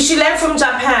 100%. We should learn from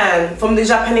Japan, from the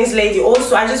Japanese lady.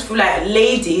 Also, I just feel like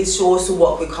ladies should also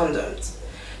work with condoms.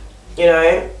 You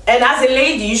know? And as a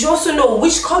lady, you should also know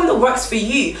which condom works for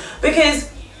you.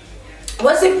 Because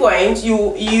what's the point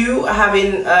you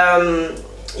having I'm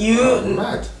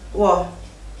mad. What?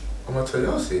 I'm gonna tell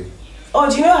you, see. Oh,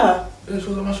 do you know her? Yeah, she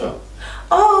was on my show.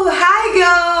 Oh, hi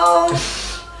girl.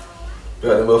 We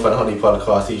got the Milf and Honey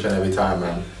podcast each and every time,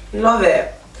 man. Love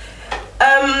it.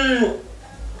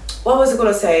 What was I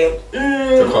gonna say?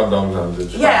 The condoms and the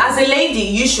Yeah, as a lady,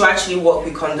 you should actually work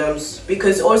with condoms,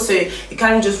 because also you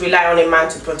can't just rely on a man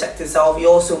to protect himself. You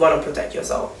also want to protect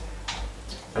yourself.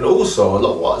 And also,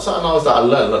 look, something else that I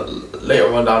learned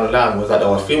later on down the line was that there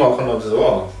were female condoms as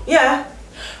well. Yeah,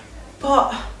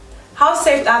 but how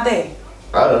safe are they?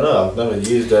 I don't know. I've never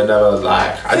used it. Never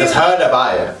I just heard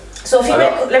about it. So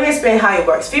let me explain how it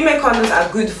works. Female condoms are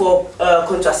good for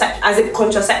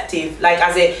contraceptive, like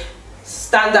as a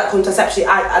standard contraception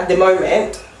at the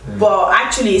moment. But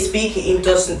actually speaking,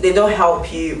 they don't help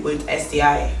you with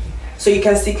STI. So you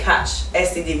can still catch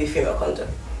STD with female condom.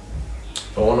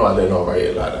 No wonder why they're not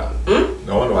rated like that.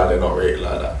 No wonder why they're not rated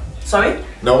like that. Sorry?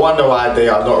 No wonder why they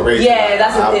are not rated. Yeah,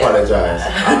 that's I it. apologize.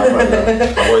 I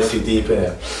apologize. My voice too deep in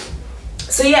it.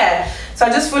 So I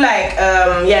just feel like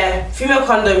female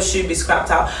condoms should be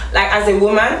scrapped out. Like as a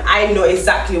woman, I know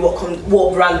exactly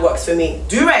what brand works for me.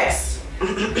 Durex.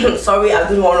 Sorry, I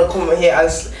didn't want to come here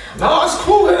as. No, it's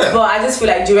cool, isn't it? But I just feel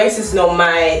like Durex is not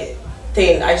my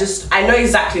thing. I know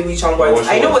exactly which one works.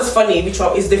 I know what's funny. Which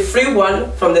one is the free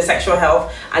one from the sexual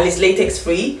health, and it's latex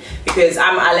free because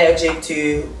I'm allergic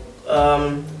to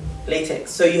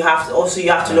latex. So you have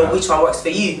to know which one works for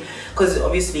you, because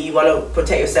obviously you want to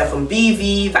protect yourself from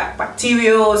BV,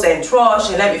 bacterials and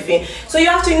thrush and everything. So you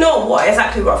have to know what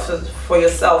exactly works for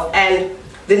yourself. And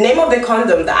the name of the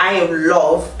condom that I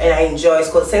love and I enjoy is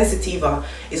called Sensitiva.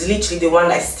 It's literally the one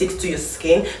that sticks to your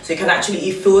skin, so you can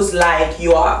it feels like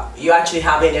you're actually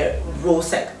having a raw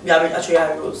sex. You're actually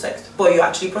having raw sex, but you're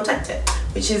actually protected,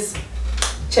 which is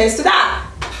cheers to that.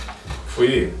 For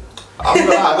you.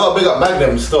 I got a big up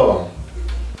Magnum store.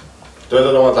 Those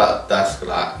are the ones that's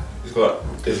like,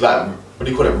 it's like, what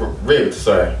do you call it? Ribbed,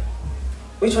 sorry.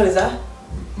 Which one is that?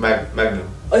 Magnum.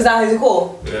 Oh, is that how it's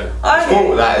called? Yeah.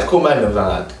 Okay. It's called Magnums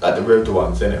and like the ribbed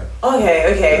ones, innit?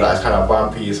 Okay. It's kind of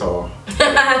one piece or.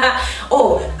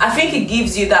 Oh, I think it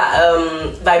gives you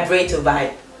that vibrator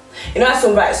vibe. You know how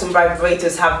some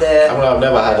vibrators have the. I mean, I've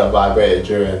never had a vibrator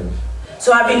during.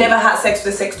 So have you never had sex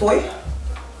with a sex toy?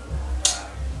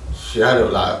 She had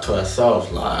it like to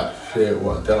herself, like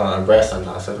down on her breast, and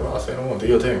I said, "Oh, do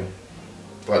your thing,"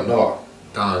 but not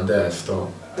down there still.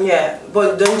 Yeah,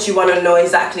 but don't you want to know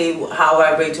exactly how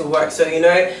vibrator works? So you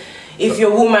know, if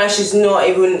your woman, she's not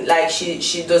even like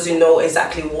she doesn't know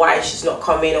exactly why she's not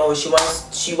coming, or she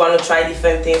want to try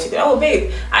different things. You go, oh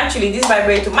babe, actually this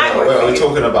vibrator might work. Are we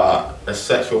talking about a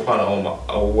sexual partner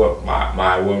or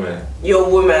my woman? Your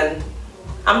woman.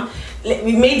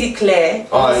 We made it clear,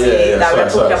 obviously, that we're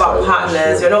talking about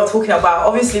partners. We're not talking about,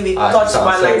 obviously, we touched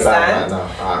one night stand.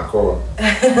 Alright, cool.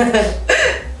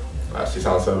 Actually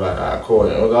sounds so bad. Alright, cool.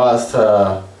 In regards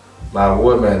to my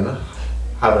woman,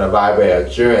 having a vibrator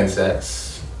during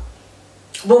sex.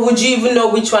 But would you even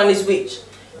know which one is which?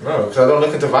 No, because I don't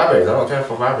look into vibrators. I don't care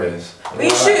for vibrators. But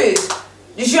you should.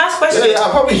 You should ask questions. Yeah,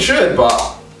 I probably should,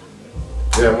 but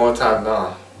yeah, more time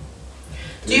now.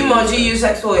 Do you use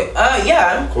sex toy?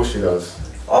 Yeah. Of course she does.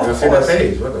 Of you see that course.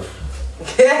 page? What the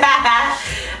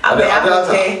I'm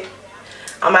okay.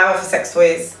 I'm out for sex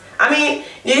toys. I mean,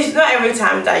 it's not every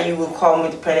time that you will come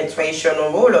with penetration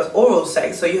or oral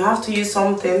sex, so you have to use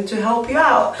something to help you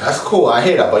out. That's cool, I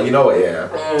hear that, but you know what, yeah?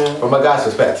 From a guy's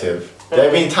perspective, there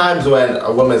have been times when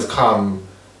a woman's come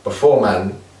before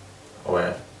man,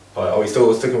 or are we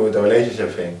still sticking with the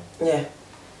relationship thing? Yeah.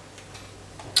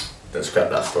 Don't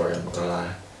scrap that story, I'm not gonna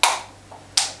lie.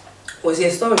 Was it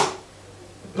a story?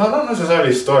 No, not necessarily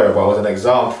a story, but it was an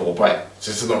example, but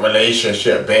just not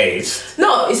relationship based.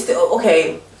 No, it's still,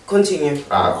 okay, continue.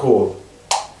 Alright, cool.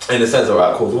 In the sense of,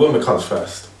 alright, cool, the woman comes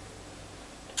first.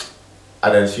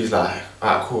 And then she's like,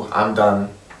 alright, cool, I'm done.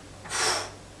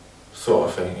 Sort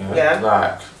of thing, yeah? Yeah.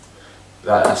 Like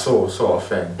that's all sort of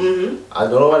thing. Mm-hmm.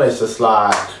 And the other one is just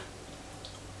like,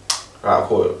 alright,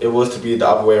 cool, it was to be the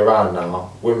other way around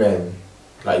now. Women,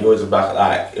 like, yours is back,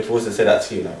 like, if it was to say that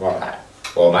to you, like, right,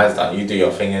 well, man's done, you do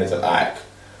your thing, is like,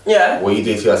 yeah. what you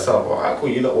do to yourself, alright, cool,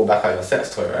 you lot all back on your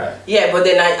sex toy, right? Yeah, but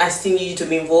then I still need you to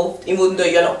be involved, even though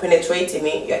you're not penetrating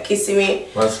me, you're kissing me.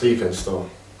 Man's sleeping still.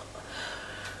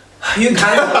 You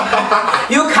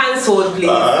cancelled, please.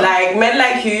 Like, men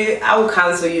like you, I will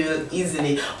cancel you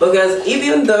easily. Because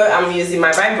even though I'm using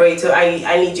my vibrator,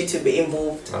 I need you to be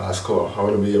involved. Oh, that's cool. I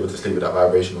wouldn't be able to sleep with that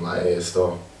vibration on my ears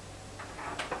still.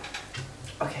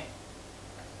 Okay.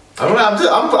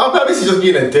 I'm basically just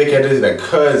being a dickhead, isn't it?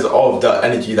 Because of the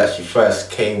energy that she first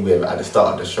came with at the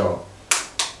start of the show.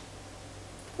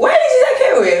 What energy that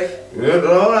came with? You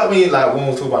know what I mean? Like when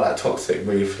we were talking about like toxic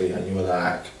briefly, and you were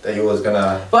like that you was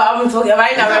gonna. But I'm talking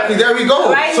right now. Exactly, there we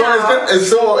go. Right so now, it's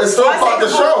still part of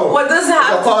the show. What does it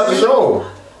have it's a part to of do? the show.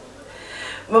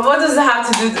 But what does it have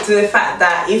to do to the fact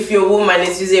that if your woman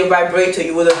is using a vibrator,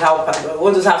 you wouldn't help her?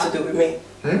 What does it have to do with me?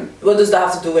 What does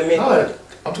that have to do with me? No,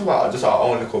 I'm talking about just our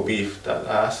own little beef.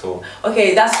 That's all.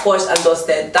 Okay, that's squashed and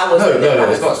dusted. That was no,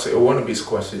 it's not. It wouldn't be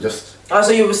squashed. It just. Oh,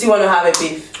 so you still want to have a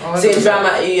beef? Oh, so you're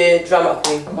a drama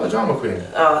queen. I'm not a drama queen.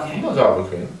 Oh, okay. I'm not a drama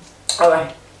queen.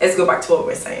 Alright, let's go back to what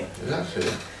we're saying. Exactly.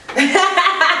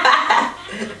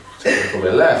 So we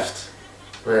left.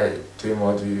 Wait,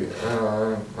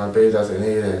 my baby doesn't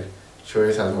need it.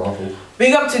 Choice has Marvel.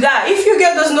 Big up to that. If your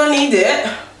girl does not need it,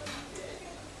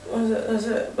 that's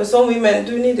it. But some women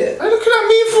do need it. Hey, look at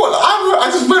me for. I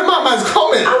just read my man's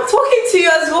comment. I'm talking to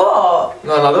you as well.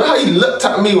 No, the way how he looked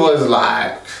at me was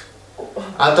like,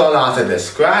 I don't know how to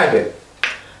describe it.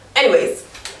 Anyways.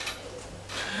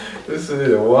 This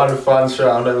is one fun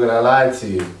show, I'm never gonna lie to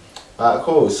you. Alright,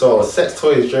 cool. So, sex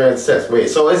toys during sex. Wait,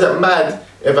 so is it mad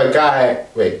if a guy.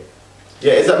 Wait.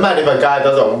 Yeah, is it mad if a guy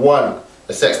doesn't want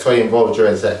a sex toy involved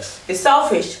during sex? It's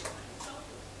selfish.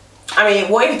 I mean,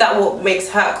 what if that what makes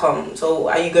her come? So,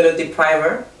 are you gonna deprive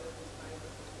her?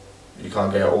 You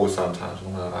can't get it all sometimes,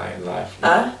 I'm gonna lie, in life.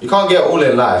 Huh? You can't get it all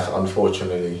in life,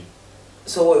 unfortunately.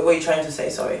 So, what are you trying to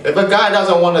say? Sorry. If a guy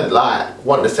doesn't want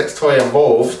the sex toy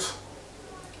involved,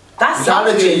 That's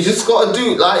selfish. you just gotta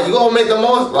do, like, you gotta make the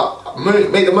most,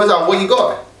 make the most out of what you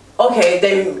got. Okay,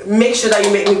 then make sure that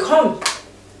you make me come.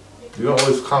 You don't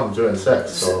always come during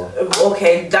sex, so.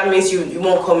 Okay, that means you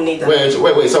won't come neither.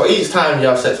 Wait, so each time you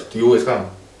have sex, do you always come?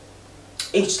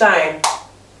 Each time?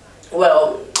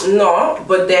 Well, no,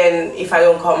 but then if I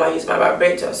don't come, I use my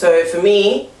vibrator. So for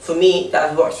me,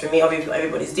 that works for me. Obviously,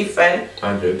 everybody's different.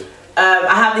 100.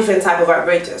 I have different type of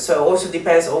vibrators, so it also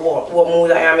depends on what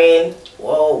mood I am in,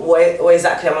 or what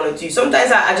exactly I want to do.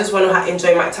 Sometimes I just want to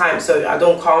enjoy my time, so I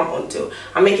don't come until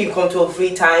I make it come 2 or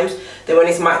 3 times. Then when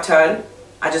it's my turn,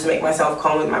 I just make myself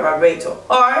come with my vibrator.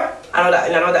 Or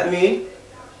in another mood.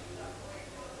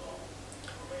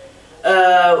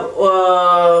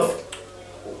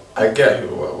 I get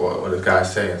what the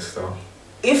guy's saying still.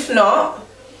 If not,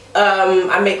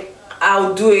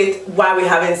 I'll do it while we're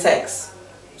having sex.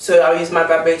 So I'll use my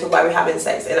vibrator while we're having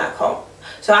sex and I come.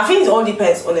 So I think it all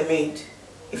depends on the mood.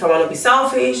 If I want to be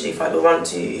selfish, if I don't want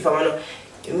to, if I want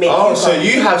to make. Oh, so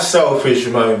you have selfish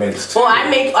moments too. Well,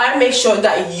 I make sure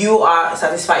that you are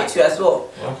satisfied too as well.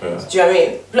 Okay. Do you know what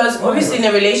I mean? Plus, obviously, in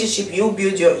a relationship, you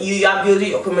are building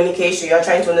your communication. You are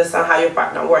trying to understand how your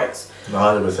partner works.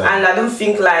 100%. And I don't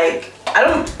think like I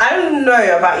don't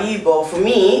know about you, but for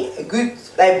me, a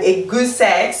good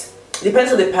sex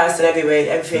depends on the person.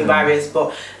 Everything varies.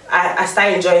 But I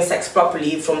start enjoying sex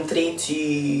properly from 3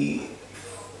 to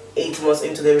 8 months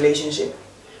into the relationship,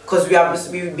 because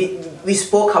we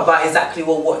spoke about exactly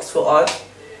what works for us.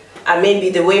 and maybe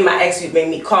the way my ex would make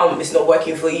me come is not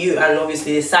working for you, and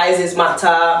obviously the sizes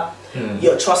matter,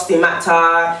 your trusting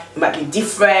matter, it might be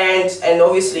different, and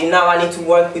obviously now I need to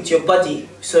work with your body,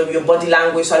 so your body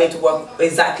language, so I need to work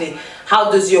exactly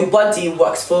how does your body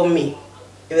works for me,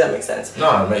 if that makes sense.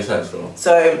 No, it makes sense though.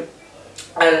 So,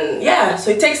 and yeah,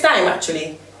 so it takes time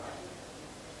actually.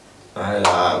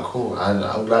 Cool, and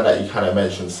I'm glad that you kind of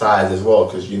mentioned size as well,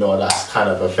 because you know that's kind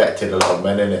of affected a lot of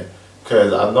men, innit?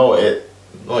 Because I know it,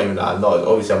 not even that I know it,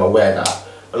 obviously I'm aware that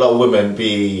a lot of women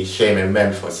be shaming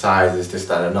men for sizes, this,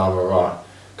 that, and another,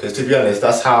 because to be honest,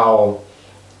 that's how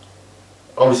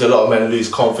obviously a lot of men lose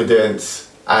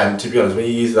confidence, and to be honest, when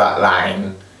you use that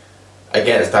line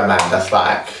against that man, that's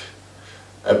like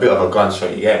a bit of a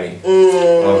gunshot, you get me?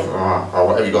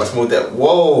 What have you got, a small dick?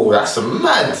 Whoa, that's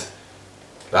mad.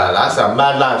 Like, that's a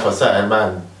mad line for certain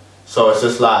man. So it's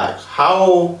just like,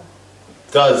 how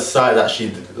does size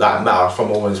actually like matter from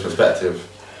a woman's perspective?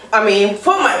 I mean,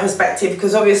 from my perspective,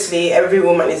 because obviously every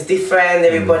woman is different,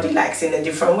 everybody likes in a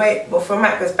different way, but from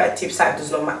my perspective, size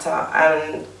does not matter.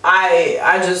 And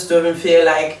I just don't feel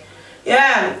like,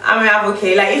 yeah, I'm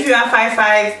okay. Like if you are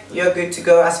 5'5", you're good to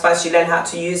go as far as you learn how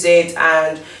to use it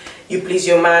and you please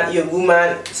your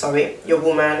woman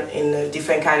in a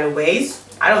different kind of ways.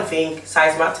 I don't think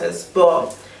size matters,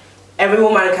 but every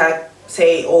woman can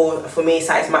say, oh, for me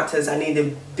size matters, I need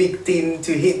a big thing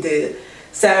to hit the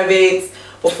cervix.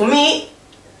 But for me,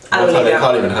 I don't need that. They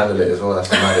can't even handle it as well, that's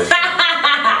the maddest.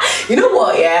 You know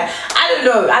what, yeah? I don't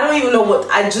know, I don't even know what,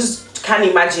 I just can't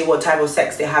imagine what type of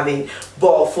sex they're having.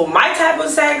 But for my type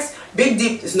of sex, big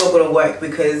dick is not going to work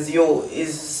because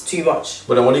is too much.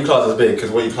 But then what do you class as big? Because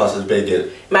what you class as big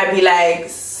is? Might be like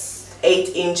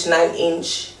 8-inch,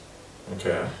 9-inch.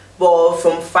 Okay. But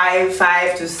from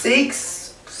 5'5" to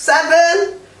 6,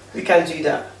 7, we can do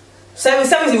that. 7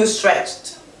 is even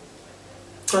stretched.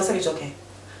 No, 7 is okay.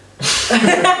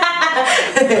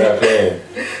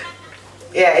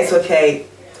 Yeah, it's okay.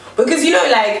 Because you know,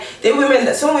 like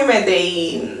some women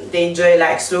they enjoy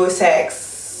like slow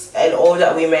sex, and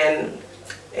older women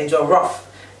enjoy rough,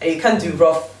 and you can't do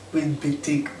rough with big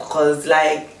dick because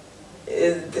like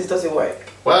it doesn't work.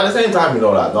 Well, at the same time, you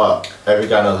know, like not every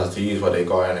guy knows how to use what they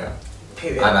got in it.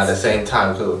 Period. And at the same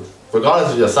time, cause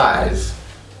regardless of your size,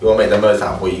 you will make the most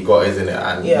out of what you got, isn't it?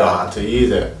 And you know how to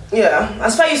use it. Yeah,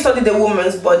 as far as you study the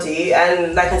woman's body,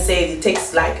 and like I said, it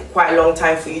takes like quite a long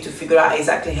time for you to figure out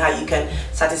exactly how you can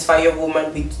satisfy your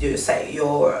woman with your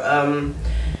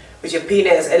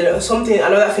penis. And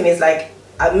another thing is like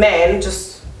men,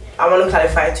 just I want to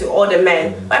clarify to all the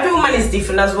men, every woman is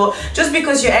different as well. Just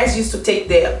because your ex used to take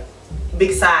the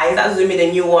big size, that doesn't mean the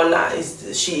new one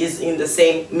she is in the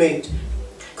same mood.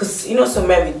 Because you know some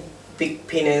men with big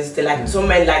penis, they like some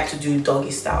men like to do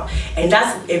doggy style, and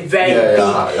that's a very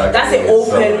that's an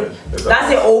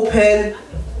open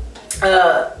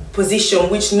position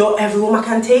which not every woman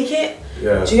can take it.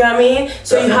 Yeah. Do you know what I mean?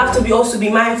 So Definitely. you have to also be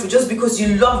mindful. Just because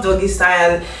you love doggy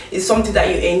style and it's something that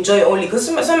you enjoy only, because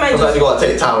some men sometimes you gotta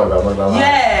take time with them.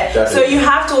 Yeah. Definitely. So you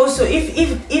have to also, if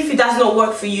it does not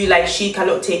work for you, like she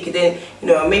cannot take it, then you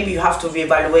know maybe you have to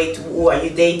reevaluate who are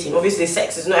you dating. Obviously,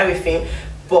 sex is not everything,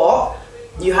 but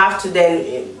you have to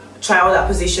then try out that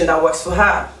position that works for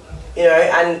her. You know,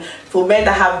 and for men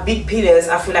that have big penis,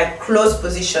 I feel like close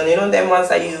position. You know, them ones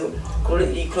that you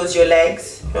close your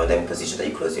legs. You know, them position that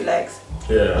you close your legs.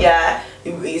 Yeah,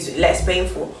 it's less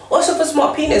painful. Also for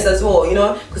small penis as well, you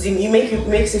know, because it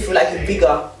makes it feel like you're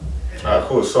bigger. Alright,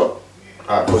 cool. So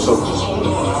the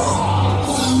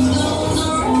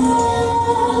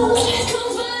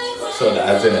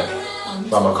abs in it,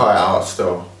 but I'm gonna cut it out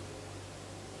still.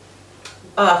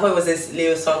 Oh, I thought it was this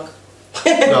Leo song.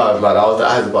 No, like that was the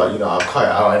ads, but you know I'll cut it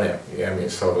out, innit? You get me?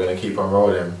 So we're gonna keep on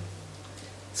rolling.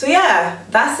 So yeah,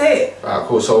 that's it. Alright,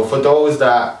 cool. So for those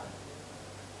that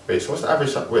wait, so what's the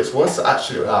average? Wait, what's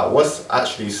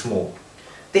actually small?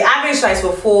 The average size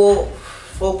for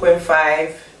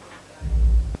 4.5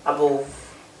 above.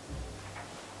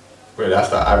 Wait, that's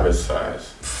the average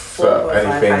size. So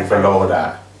anything below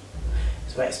that.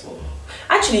 It's very small.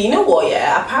 Actually, you know what?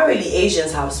 Yeah, apparently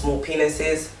Asians have small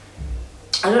penises.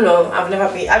 I don't know. I've never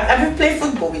been. Have you played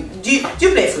football? Do you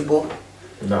play football?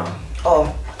 No.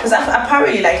 Oh. Because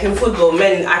apparently, like in football,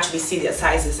 men actually see their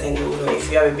sizes, and you know, if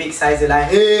you have a big size, they're like,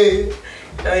 hey. You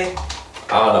know, I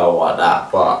don't know about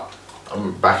that, but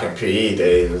I'm back in PE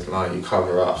days. It's like you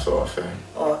cover up sort of thing.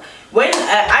 Oh, when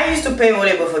I used to play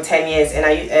volleyball for 10 years, and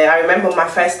I remember my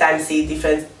first time seeing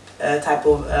different type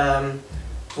of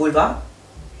vulva.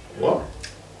 What?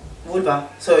 Vulva.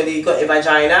 So you got a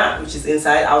vagina, which is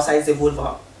inside. Outside is the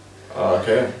vulva. Oh,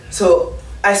 okay. So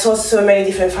I saw so many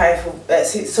different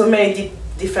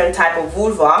different type of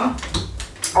vulva,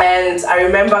 and I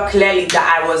remember clearly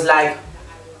that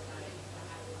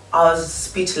I was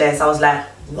speechless. I was like,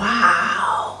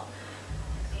 wow,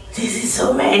 this is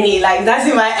so many. Like, that's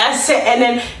in my essay. And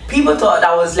then people thought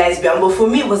I was lesbian, but for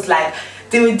me it was like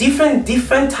they were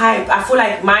different type. I feel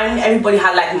like mine, everybody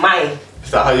had like mine.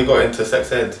 Is that how you got into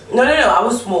sex ed? No, I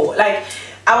was small. Like,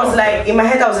 I was like, in my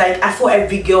head I was like, I thought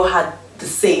every girl had the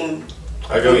same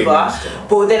vulva,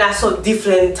 but then I saw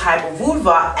different type of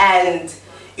vulva, and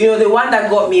you know, the one that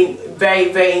got me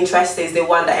very, very interested is the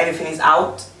one that everything is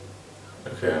out.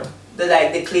 Okay. The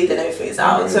clit and everything is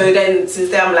out. So then, since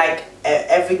then, I'm like,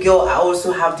 every girl, I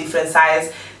also have different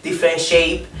size, different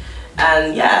shape,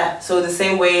 and yeah. So the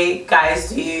same way guys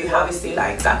do, you obviously,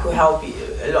 like, that could help you,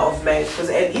 a lot of men, because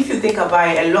if you think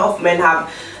about it, a lot of men have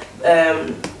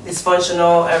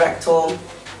dysfunctional erectile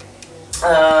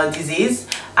disease,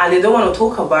 and they don't want to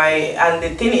talk about it. And the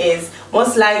thing is,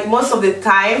 most of the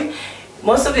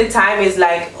time is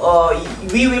like,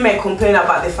 we women complain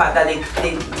about the fact that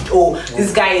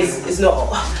this guy is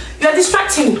not, you're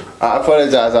distracting. I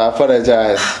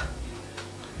apologize.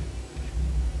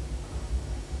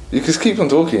 You can just keep on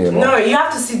talking, you know. No, you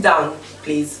have to sit down,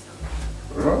 please.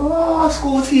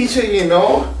 School teacher, you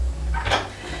know.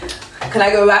 Can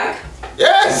I go back?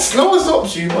 Yes, no one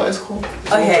stops you, but it's cool.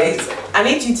 Okay, I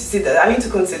need you to sit there. I need to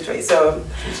concentrate. So You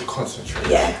need to concentrate.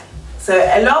 yeah. So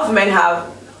a lot of men have,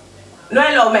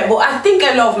 not a lot of men, but I think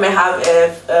a lot of men have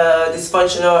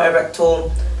dysfunctional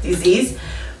erectile disease,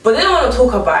 but they don't want to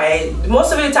talk about it.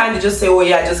 Most of the time they just say, oh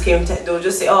yeah, I just came, they'll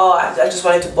just say, oh, I just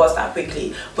wanted to bust that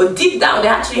quickly. But deep down, they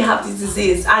actually have this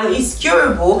disease, and it's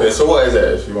curable. Okay, so what is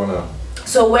it, if you want to?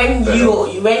 So when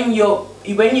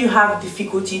you have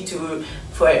difficulty to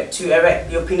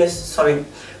erect your penis,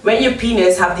 when your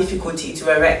penis have difficulty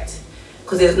to erect,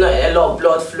 because there's not a lot of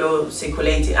blood flow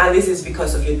circulating, and this is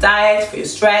because of your diet, for your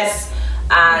stress,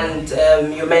 and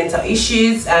your mental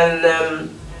issues, and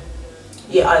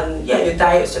your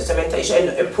diet is just a mental issue,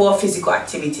 and poor physical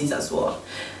activities as well.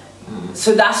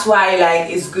 So that's why, like,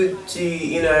 it's good to,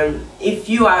 you know, if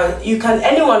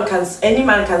any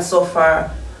man can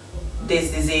suffer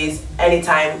this disease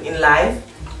anytime in life,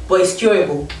 but it's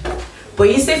curable. But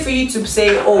instead for you to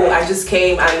say, oh, I just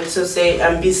came, and to say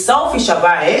and be selfish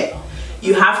about it,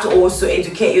 you have to also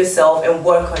educate yourself and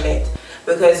work on it,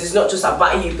 because it's not just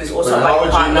about you, but it's also about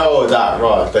your partner. How would you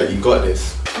know that you got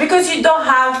this? Because you don't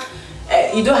have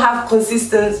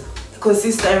consistent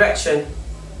erection.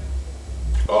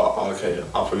 Oh, okay. I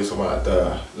thought you were talking about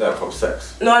the length of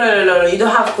sex. No. You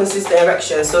don't have consistent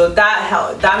erection, so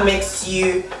that makes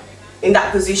you in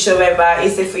that position whereby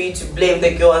it's for you to blame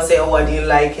the girl and say, oh, I didn't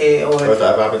like it, or Has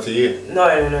that ever happened to you?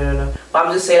 No. But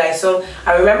I'm just saying, like, so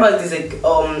I remember there's a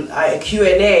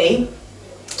Q&A,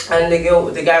 and the girl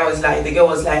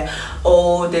was like,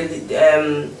 oh,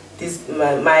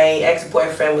 my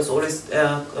ex-boyfriend was always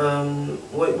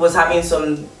was having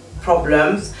some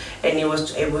problems, and he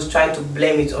was trying to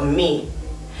blame it on me.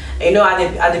 You know,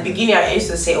 at the beginning I used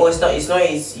to say, oh,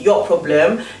 it's your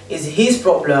problem, it's his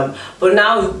problem. But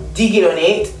now digging on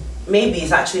it, maybe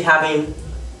he's actually having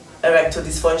erectile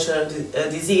dysfunctional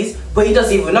disease, but he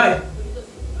doesn't even know.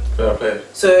 Fair play.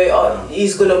 So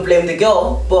he's gonna blame the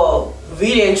girl, but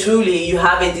really and truly, you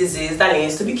have a disease that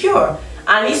needs to be cured,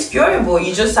 and it's curable.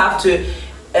 You just have to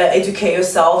educate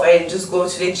yourself and just go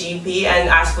to the GP and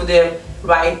ask for the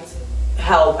right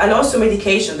help, and also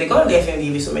medication. They're gonna definitely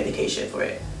give you some medication for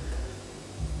it.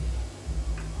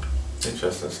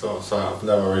 Interesting stuff. So I've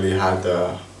never really had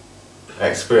the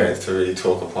experience to really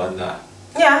talk upon that.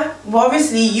 Yeah, but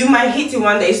obviously you might hit it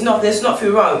one day. There's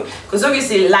nothing wrong, because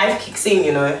obviously life kicks in.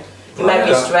 You know, it might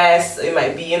be stress. It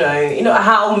might be, you know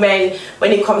how men,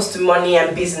 when it comes to money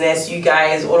and business, you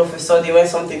guys all of a sudden when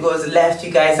something goes left,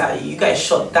 you guys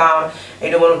shut down. And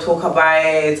you don't want to talk about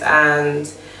it, and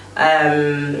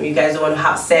you guys don't want to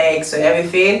have sex or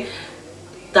everything.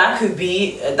 That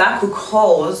could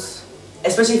cause,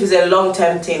 especially if it's a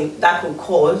long-term thing, that could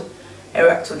cause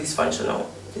erectile dysfunctional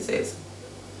disease.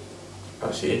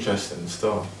 Actually interesting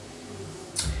stuff.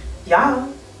 Yeah.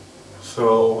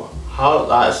 So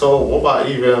what about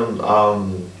even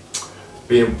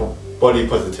being body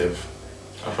positive?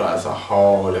 I feel like that's a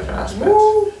whole different aspect.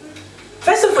 Ooh.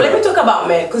 First of all, let me talk about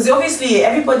men, because obviously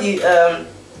everybody,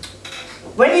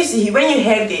 when you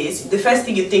hear this, the first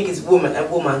thing you think is a woman.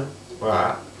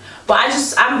 Right. But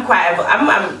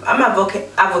I'm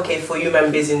advocate for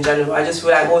human beings in general. I just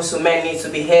feel like also men need to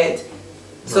be heard.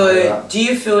 So do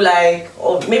you feel like,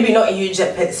 or maybe not you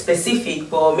specific,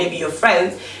 but maybe your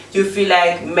friends, do you feel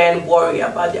like men worry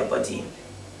about their body?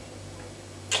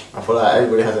 I feel like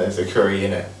everybody has an insecurity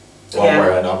in it, one way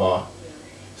or another.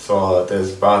 So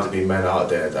there's bound to be men out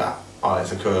there that are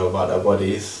insecure about their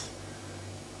bodies.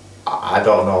 I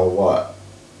don't know what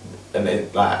an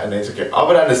insecure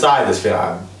other than the sizes thing.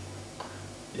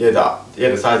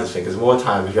 The sizes thing. Because more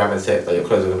times if you're having sex, like your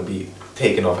clothes are gonna be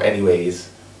taken off anyways.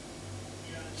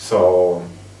 So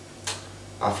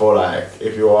I feel like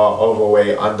if you are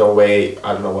overweight, underweight,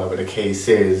 I don't know whatever the case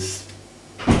is,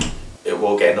 it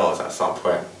will get noticed at some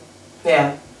point.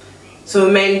 Yeah. So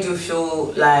men do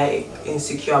feel like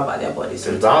insecure about their bodies.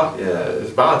 It's bound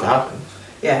to happen.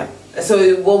 Yeah.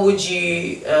 So what would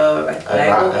you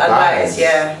advise?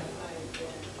 Yeah.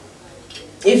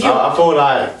 If you, I feel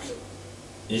like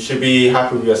you should be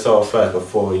happy with yourself first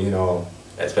before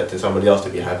expecting somebody else to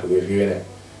be happy with you, innit?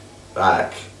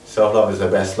 Like self-love is the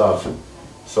best love.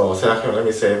 So let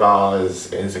me say if I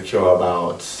was insecure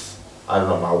about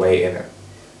my weight, innit?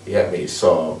 You get me?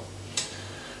 So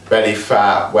belly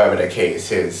fat, whatever the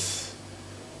case is.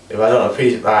 If I don't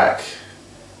appreciate, I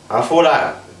feel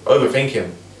like overthinking.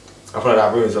 I feel like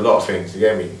that ruins a lot of things, you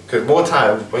get me? Because more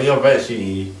times, when you're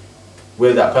eventually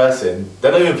with that person,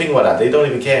 they don't even think about that, they don't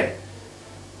even care.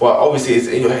 But obviously it's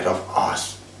in your head of, like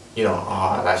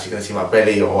she's gonna see my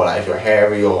belly, or like if you're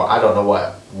hairy, or I don't know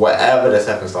whatever the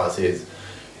circumstance is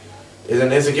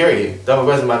an insecurity. The other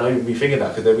person might not even be thinking that,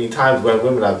 because there have been times when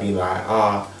women have been like,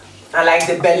 I like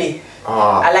the belly.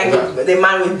 I like the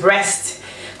man with breast,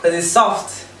 because it's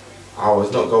soft. I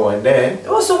was not going there.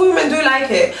 Also, women do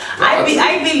like it. I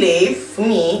believe, for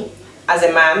me, as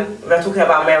a man, we're talking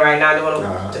about men right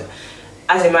now,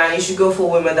 as a man, you should go for a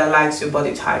woman that likes your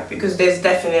body type, because there's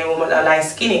definitely a woman that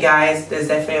likes skinny guys, there's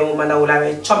definitely a woman that will like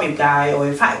a chubby guy or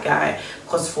a fat guy,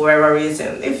 because for whatever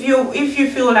reason, if you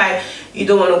feel like you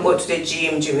don't want to go to the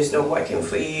gym is not working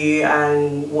for you,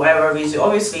 and whatever reason,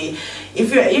 obviously,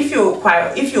 if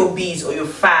you're obese or you're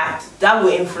fat, that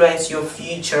will influence your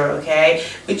future, okay,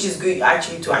 which is good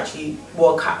to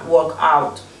work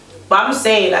out. But I'm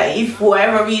saying, like, if for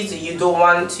whatever reason you don't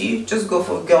want to, just go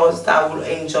for girls that will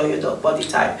enjoy your body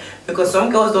type. Because some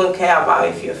girls don't care about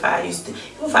if you're fat.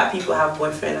 Even fat people have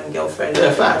boyfriend and girlfriend.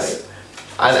 Yeah, facts.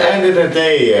 At the end of the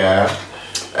day,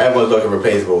 everyone's looking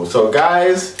replaceable. So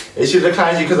guys, it should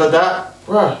decline you because of that.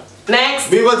 Bruh.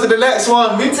 Next. Move on to the next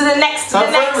one. To the next.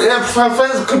 Her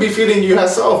friends could be feeling you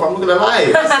herself. I'm not gonna lie.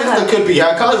 Her sister could be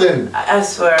her cousin. I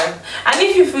swear. And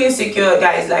if you feel insecure,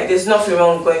 guys, like, there's nothing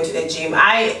wrong going to the gym.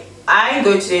 I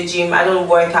go to the gym. I don't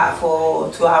work out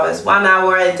for 2 hours. 1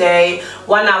 hour a day.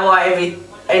 1 hour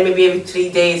every 3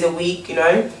 days a week.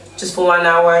 Just for 1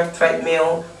 hour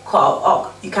treadmill.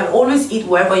 You can always eat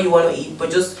wherever you want to eat, but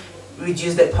just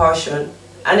reduce the portion.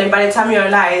 And then by the time you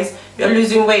realize, you're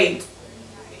losing weight.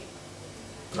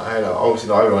 I know. Obviously,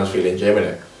 not everyone's feeling gym,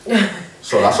 innit?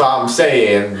 So that's what I'm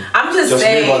saying. I'm just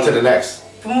saying. Move on to the next.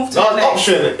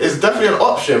 Option. It's definitely an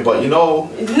option, but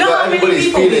not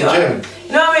everybody's feeling gym.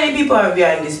 You know how many people are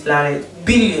here on this planet?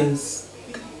 Billions.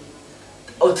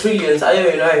 Or trillions, I don't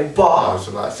even know.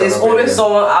 But there's always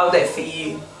someone out there for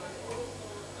you.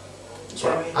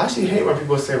 I actually hate when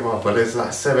people say, but there's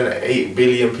like 7 or 8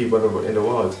 billion people in the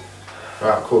world.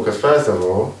 Right, cool, because first of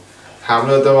all, how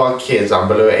many of them are kids and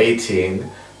below 18?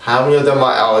 How many of them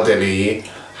are elderly?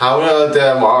 How many of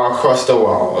them are across the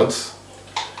world?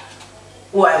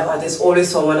 Whatever, there's always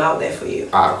someone out there for you.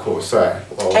 Cool, sorry.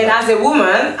 And as a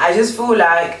woman, I just feel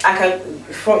like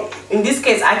in this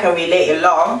case, I can relate a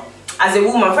lot. As a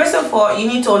woman, first of all, you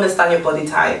need to understand your body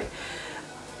type.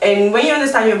 And when you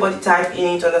understand your body type, you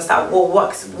need to understand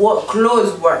what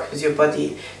clothes work with your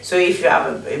body. So if you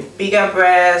have a bigger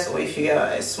breast, or if you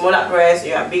have a smaller breast,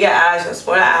 you have bigger ass, you have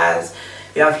smaller ass,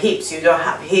 you have hips, you don't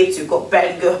have hips, you've got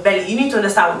belly. You need to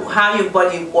understand how your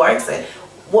body works and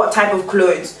what type of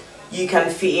clothes you can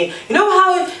fit in. You know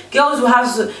how girls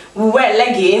will wear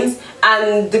leggings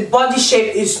and the body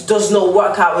shape does not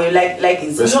work out with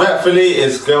leggings. Respectfully,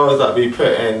 it's girls that be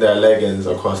putting their leggings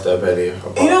across their belly.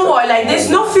 You know what? Like, there's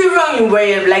nothing wrong in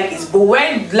wearing leggings, but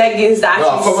wear leggings that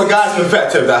actually. From a guy's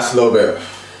perspective, that's a little bit.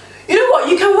 You know what?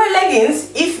 You can wear leggings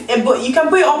but you can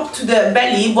put it up to the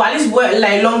belly, but at least wear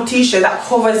like long t-shirt that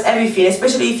covers everything,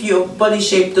 especially if your body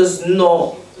shape does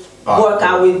not work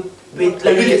out with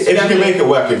leggings. If you can make it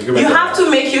work, you have to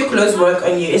make your clothes work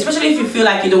on you, especially if you feel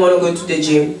like you don't want to go to the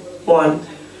gym. 1.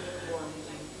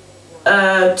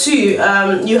 2,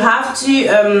 you have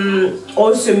to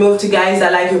also move to guys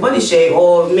that like your body shape,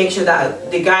 or make sure that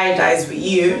the guy that is with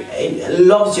you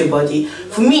loves your body.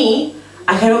 For me,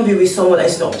 I cannot be with someone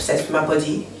that's not obsessed with my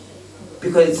body,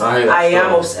 because I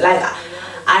am obsessed. Like,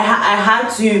 I had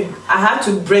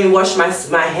to brainwash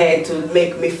my head to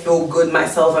make me feel good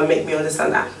myself and make me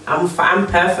understand that I'm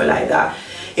perfect like that.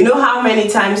 You know how many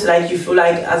times like you feel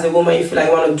like as a woman you feel like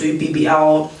you want to do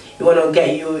BBL, you want to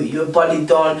get your body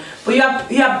done, but you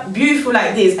are beautiful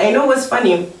like this. And you know what's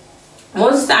funny?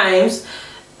 Most times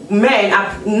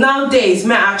nowadays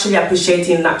men are actually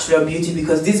appreciating natural beauty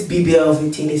because this BBL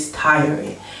routine is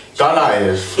tiring. Ghana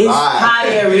is. It's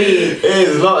tiring.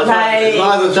 It's not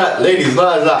as attractive. Ladies,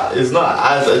 it's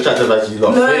not as attractive as you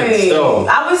lot think still.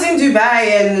 I was in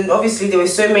Dubai and obviously there were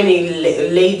so many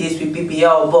ladies with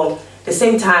BBL, but at the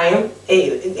same time,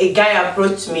 a guy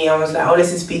approached me. I was like,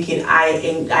 honestly speaking,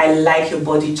 I like your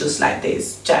body just like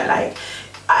this. Like,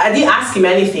 I didn't ask him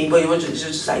anything, but it was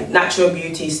just like natural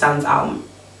beauty stands out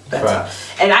better. Right.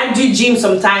 And I do gym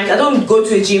sometimes. I don't go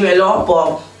to a gym a lot,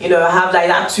 but you know, I have like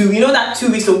that 2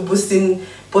 weeks of boosting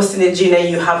the gym, and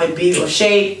you have a big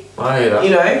shape. I hear that. You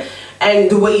know, and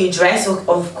the way you dress,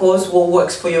 of course, what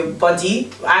works for your body.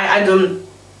 I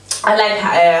like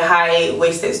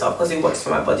high-waisted stuff because it works for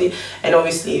my body, and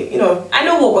obviously, you know, I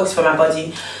know what works for my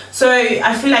body. So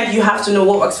I feel like you have to know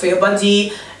what works for your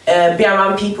body. Be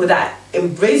around people that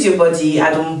embrace your body.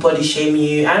 I don't body shame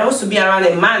you, and also be around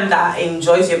a man that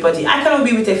enjoys your body. I cannot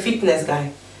be with a fitness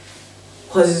guy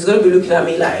because he's gonna be looking at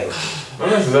me like. Not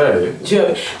necessarily. Do you know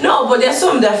what I mean? No, but there's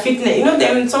some that fitness. You know,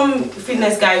 them some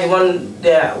fitness guys want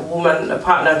their woman, a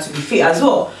partner, to be fit as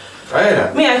well.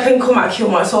 Right. Me, I can come and kill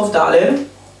myself, darling.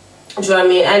 Do you know what I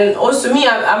mean? And also me,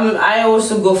 I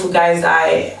also go for guys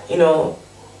that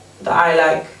I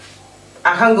like.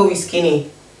 I can't go with skinny.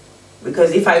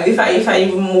 Because if I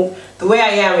even move the way I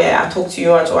am, I talk to you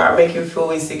much or I make you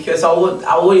feel insecure. So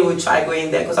I would even try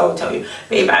going there because I would tell you,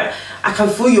 babe, I can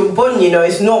feel your bone, you know,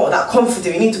 it's not that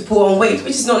comfortable. You need to put on weight,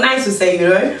 which is not nice to say, you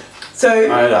know. So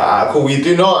cool. We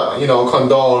do not,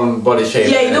 condone body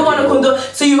shaming. Yeah, you don't want to condone.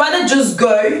 So you rather just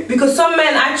go because some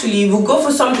men actually will go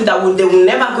for something that they will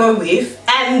never go with,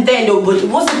 and then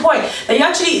what's the point? That you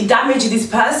actually damage this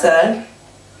person.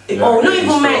 Yeah, not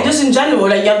even men, just in general,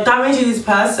 like you're damaging this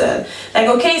person. Like,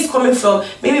 okay, it's coming from,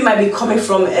 maybe it might be coming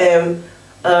from,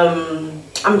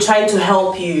 I'm trying to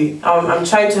help you, I'm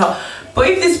trying to help. But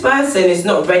if this person is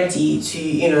not ready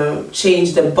to,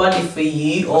 change the body for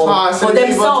you or for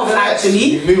themselves,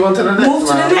 actually, move on to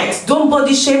the next. Don't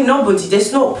body shame nobody.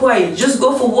 There's no point. Just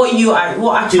go for what you are,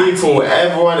 what attracts you.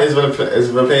 Everyone is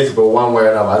replaceable one way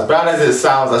or another. As bad as it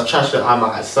sounds, as trash as I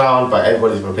might sound, but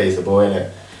everybody's replaceable,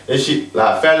 innit?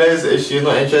 Fellas, if she's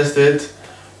not interested,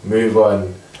 move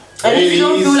on. And if you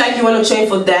don't feel like you want to change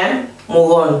for them,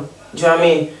 move on. Do you know what I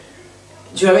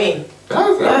mean?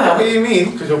 That's what you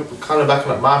mean, because you're kind of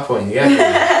backing up my point, yeah?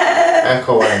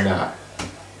 Echoing that.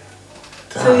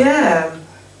 Damn. So yeah.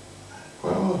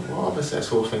 Well, what other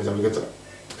sexual things have we got?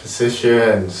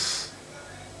 Positions.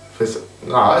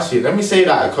 No, actually, let me say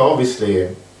that, because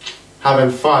obviously,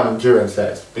 having fun during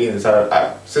sex, being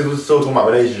inside, since we're still talking about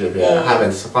relationship,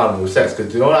 having fun with sex,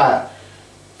 because you know that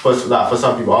for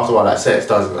some people after a while, sex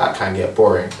can get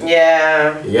boring.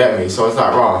 Yeah. You get me? So it's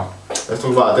like, let's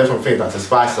talk about different things to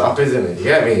spice it up, isn't it? You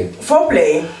get me?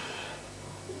 Foreplay.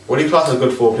 What do you class as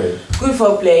good foreplay? Good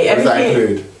foreplay. What does that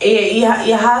include?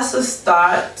 It has to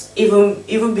start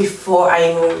even before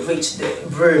I even reach the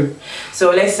room. So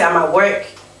let's say I'm at work,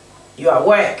 you're at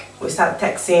work. We start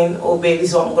texting, oh babe, this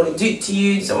is what I'm gonna do to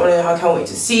you, I can't wait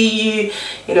to see you,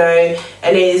 and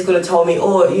then he's gonna tell me,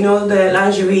 oh, the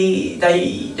lingerie,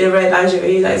 the red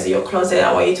lingerie that's in your closet,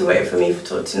 I want you to wear it for me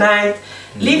for tonight.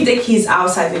 Leave the keys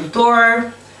outside the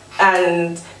door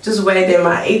and just wear them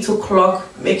at 8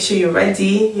 o'clock, make sure you're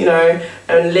ready,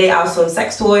 and lay out some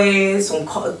sex toys, some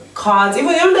cards,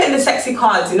 even the sexy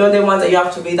cards, the ones that you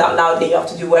have to read out loud and you have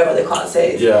to do whatever the card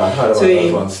says. Yeah, I heard about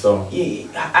those ones still.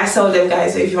 I sell them,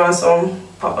 guys, so if you want some,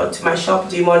 pop up to my shop,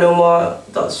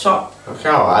 domonomore.shop. Okay,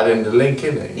 I'll add in the link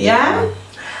in it. Yeah.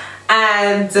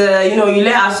 And, you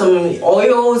lay out some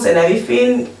oils and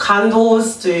everything,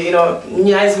 candles to,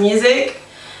 nice music.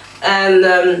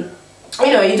 And,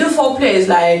 you do foreplays,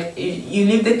 like you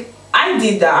leave I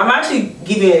did that. I'm actually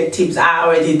giving you tips I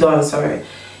already done. Sorry,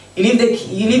 you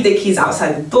leave the keys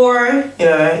outside the door.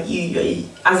 You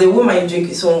as a woman, you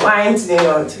drink some wine.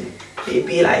 To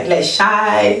be like less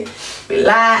shy,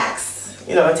 relax.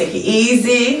 Take it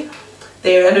easy.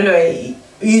 I don't know.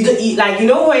 When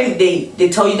they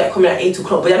tell you they're coming at 8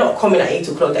 o'clock, but they're not coming at 8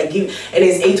 o'clock. They give and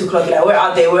it's 8 o'clock. Like, where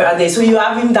are they? So you're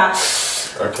having that.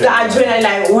 Okay. The adrenaline,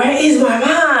 like, where is my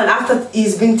man? After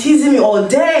he's been teasing me all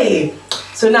day.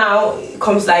 So now it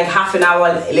comes like half an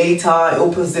hour later, he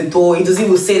opens the door. He doesn't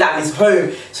even say that he's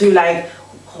home. So you're like,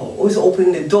 who's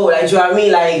opening the door? Like, do you know what I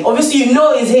mean? Like, obviously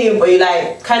it's him, but you're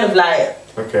like, kind of like,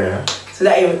 okay. So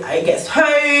that he gets home,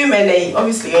 and then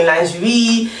obviously you're in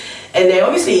lingerie, And then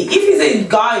obviously, if he's a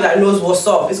guy that knows what's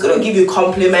up, it's gonna give you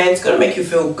compliments, it's gonna make you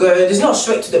feel good. It's not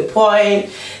straight to the point.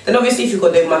 Then obviously, if you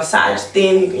got the massage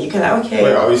thing, you can like, okay.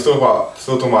 Wait, are we still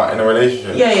talking about in a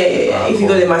relationship? Yeah. If you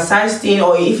got the massage thing,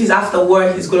 or if he's after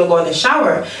work, he's gonna go in the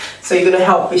shower. So you're gonna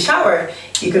help him shower.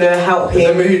 You're gonna help him. Is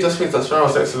it me who just thinks that shower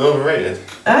sex is overrated?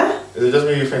 Huh? Is it just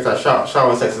me who thinks that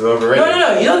shower sex is overrated?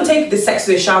 No. You don't take the sex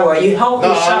to the shower. You help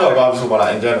him shower. No, I know, but I'm talking about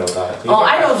that in general. Like,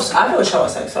 I know shower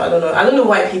sex, so I don't know. I don't know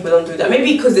why people don't do that.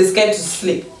 Maybe because they're scared to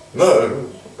sleep. No,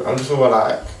 I'm just talking about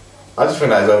like, I just think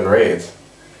that it's overrated.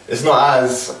 It's not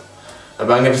as a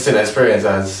magnificent experience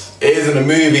as it is in the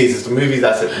movies. It's the movies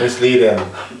that's misleading.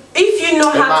 If you know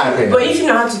if you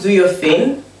know how to do your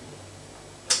thing,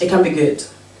 it can be good.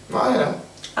 Oh, yeah.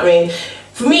 I mean,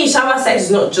 for me, shower sex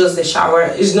is not just the shower.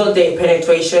 It's not the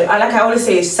penetration. I always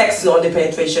say, sex is not the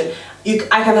penetration.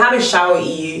 I can have a shower with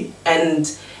you, and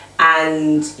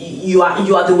you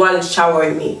are the one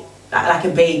showering me like a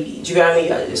baby. Do you know what I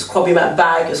mean? You're scrubbing my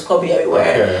back, you're scrubbing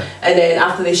everywhere. Okay. And then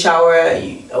after the shower,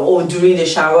 or during the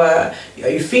shower,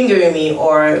 you're fingering me,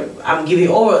 or I'm giving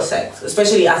oral sex.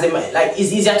 Especially as like,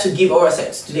 it's easier to give oral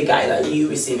sex to the guy than you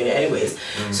receiving it anyways.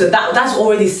 So that's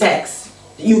already sex.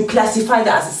 You classify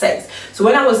that as a sex. So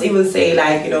when I was even saying,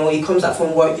 like, you know, he comes out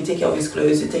from work, you take off his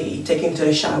clothes, you take him to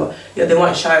the shower, you're the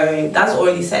one showering, that's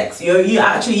already sex. You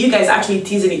guys actually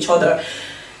teasing each other.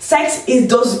 Sex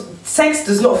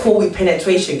does not fall with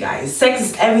penetration, guys. Sex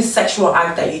is every sexual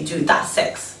act that you do, that's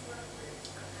sex.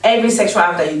 Every sexual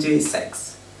act that you do is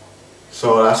sex.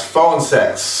 So that's phone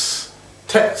sex,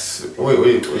 text,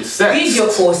 wait, sex.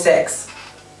 Video call sex.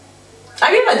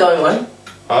 Have you ever done one?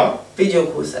 Huh?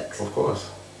 Video call sex. Of course.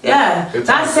 Yeah,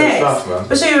 that's sex. Stuff,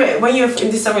 man. Especially when you're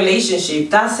in this relationship,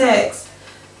 that's sex.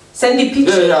 Sending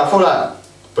pictures. Yeah, I feel like,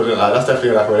 but like, that's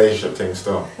definitely like a relationship thing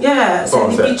still. Yeah, Phone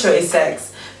sending sex. picture is sex.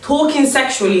 Talking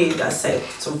sexually, that's sex.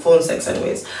 Some phone sex,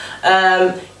 anyways.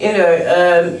 You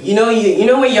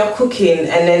know when you're cooking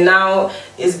and then now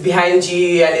it's behind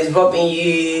you and it's rubbing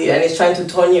you and it's trying to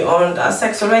turn you on. That's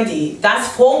sex already. That's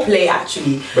foreplay,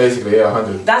 actually. Basically, yeah,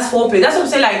 100. That's foreplay. That's what I'm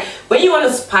saying. Like, when you want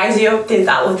to spice your things,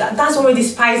 that's already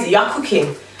spicy. You're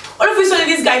cooking. All of a sudden,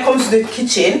 this guy comes to the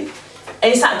kitchen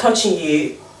and he starts touching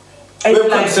you. And With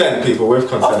you're like, consent, people, with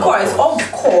consent. Of course.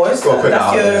 Go put that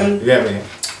out there. That's You get me?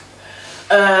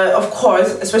 of course,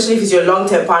 especially if it's your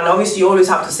long-term partner, obviously you always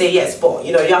have to say yes, but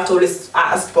you know, you have to always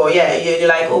ask. But yeah, you're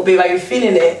like, oh babe, are you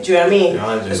feeling it? Do you know what I mean?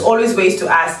 Yeah, there's always ways to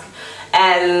ask,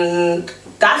 and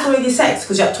that's already sex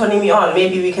because you're turning me on.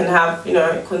 Maybe we can have, you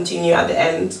know, continue at the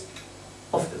end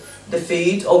of the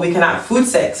food, or we can have food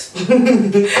sex.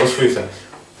 What's food sex?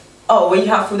 Oh, when you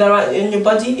have food around in your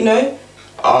body, you know.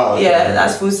 Oh, okay. Yeah,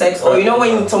 that's food sex. Or you know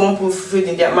when someone puts food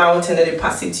in their mouth and then they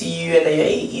pass it to you and then you're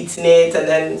eating it, and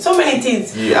then so many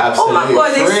things. You absolute oh my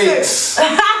god, freaks.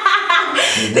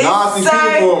 they Nasty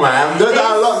so, people, man. They're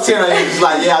not locked in and you're just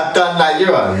like, yeah, I've done that.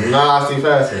 You're a nasty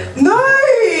person. No,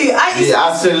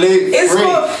 absolute it's freak.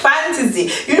 called fantasy.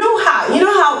 You know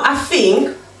how I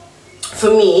think,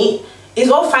 for me, it's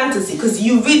all fantasy because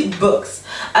you read books,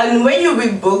 and when you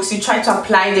read books, you try to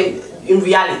apply them in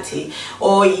reality.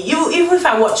 Or even if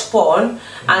I watch porn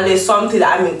and there's something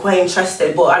that I'm quite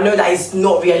interested, but I know that it's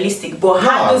not realistic, but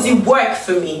how does it work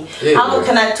for me? Yeah, how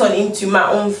can I turn into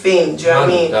my own thing? Do you know what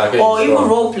I mean? Or even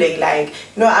role play, like,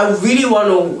 you know, I really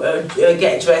want to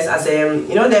get dressed as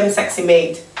you know, them sexy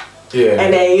maid. Yeah.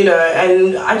 And then, you know,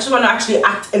 and I just want to actually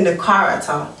act in the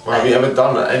character. Well, have you ever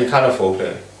done any kind of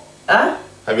foreplay? Huh?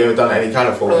 Have you ever done any kind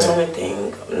of foreplay? Let me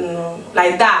think. No.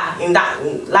 Like that,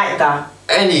 like that.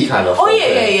 Any kind of foreplay? Oh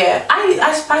yeah.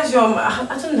 I spice your.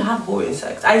 I don't have boring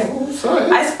sex. I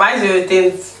spice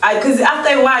everything. Because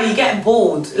after a while you get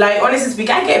bored. Like, honestly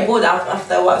speaking, I get bored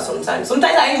after a while sometimes.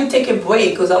 Sometimes I even take a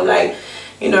break because I'm like,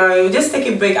 you know, just take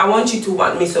a break. I want you to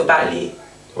want me so badly.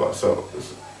 What, so?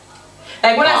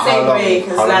 Like when I say break,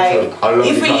 it's like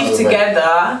if we live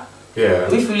together.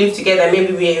 Yeah. If we live together,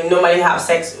 maybe we normally have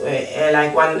sex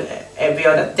like every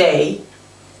other day.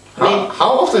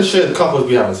 How often should couples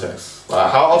be having sex?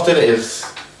 Like, how often is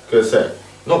good sex?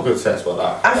 Not good sex, but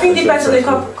like. I think it depends on the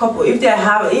couple. If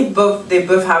they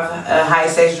both have a high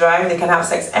sex drive, they can have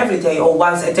sex every day or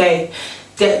once a day.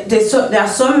 There are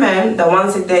some men that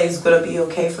once a day is gonna be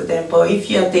okay for them, but if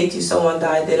you're dating someone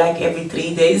that they like every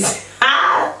 3 days,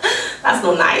 that's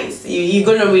not nice. You're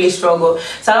gonna really struggle.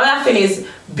 So another thing is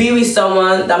be with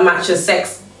someone that matches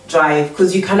sex drive,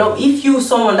 because you cannot, if you're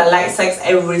someone that likes sex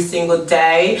every single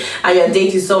day and you're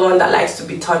dating someone that likes to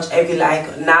be touched every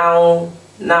like now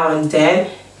and then,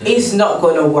 It's not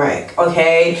gonna work,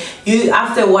 okay? You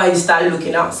after a while you start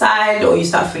looking outside or you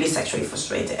start feeling sexually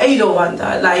frustrated, and you don't want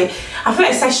that. Like, I feel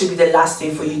like sex should be the last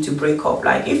thing for you to break up.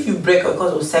 Like, if you break up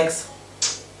because of sex,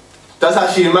 that's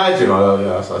actually mad, you know.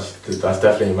 Yeah, that's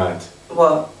definitely mad.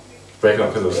 What? Breaking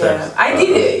up because of sex. I did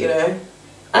it, you know.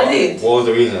 I did. What was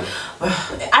the reason?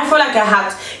 I feel like I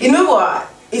had. You know what?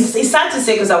 It's sad to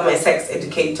say because I'm a sex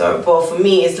educator, but for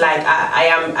me, it's like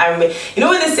I'm. You know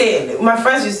what they say? My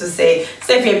friends used to say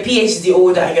if you're a PhD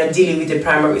holder and you're dealing with the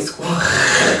primary school.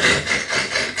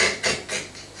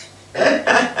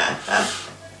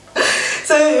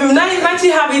 So now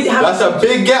imagine having that's a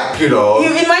big gap, you know.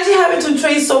 You imagine having to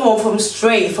train someone from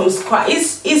scratch.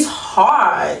 It's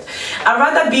hard. I'd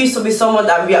rather be with someone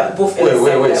that we are both in the same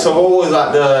level. So what was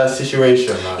like the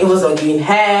situation? Like? He was not giving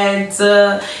head.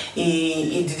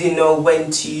 He didn't know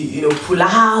when to pull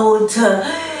out.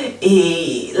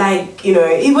 He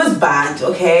it was bad,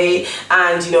 okay,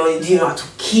 and he didn't know how to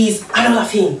kiss. Another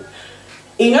thing.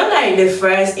 Like the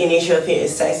first initial thing in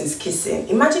sex is kissing.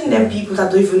 Imagine them people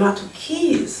that don't even know how to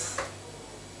kiss.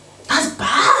 That's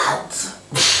bad.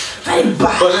 Very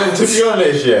bad. But then to be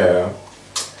honest, yeah,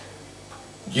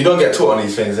 you don't get taught on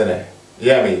these things, innit? You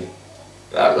get me?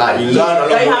 Like you learn along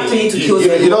the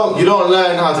way. You don't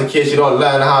learn how to kiss. You don't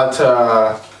learn how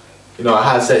to,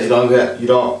 have sex. You don't.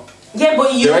 Yeah,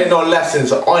 but there ain't no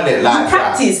lessons on it like you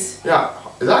practice. That. Yeah.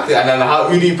 Exactly, and then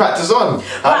who do you practice on?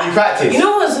 How do you practice?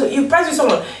 You practice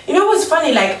someone. What's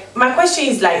funny? Like, my question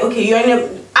is like, okay,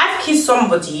 I've kissed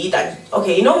somebody that,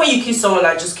 okay, when you kiss someone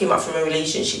that just came out from a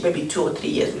relationship, maybe 2 or 3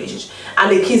 years relationship, and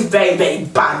they kiss very, very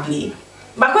badly.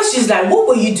 My question is like, what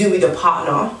will you do with your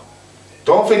partner?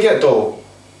 Don't forget though,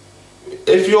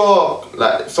 if you're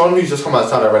like someone who's just come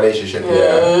outside a relationship,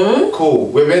 yeah, cool.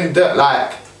 Within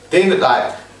that,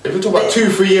 if you talk about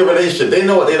 2-3 year relationship, they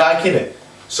know what they like in it.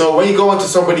 So when you go on to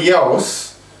somebody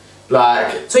else, so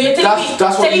you're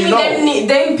that's what you know.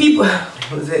 Them people,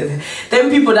 them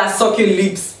people that suck your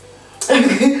lips.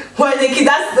 Why they kiss?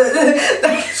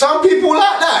 Some people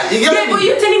like that. You get me? But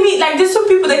you're telling me like there's some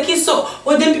people that kiss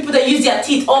or them people that use their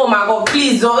teeth. Oh my God,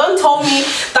 please don't tell me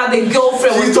that the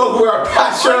girlfriend. She's talking about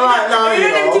passion right now. You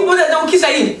know them people that don't kiss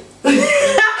at him.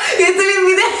 You're telling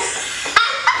me that?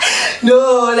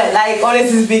 No, like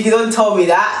honestly speaking, don't tell me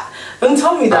that. Don't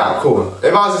tell me that. Alright, cool.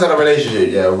 If I was in a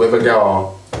relationship, yeah, with a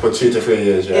girl for 2 to 3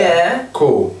 years, yeah,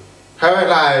 cool. Her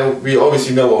and I, we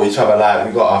obviously know what each other like.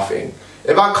 We got our thing.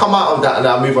 If I come out of that and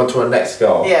I move on to a next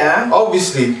girl,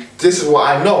 obviously this is what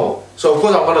I know. So of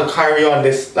course I'm gonna carry on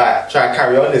this, try and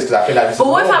carry on this because I feel like this. But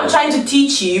what if I'm trying to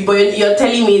teach you, but you're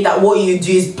telling me that what you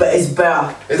do is better?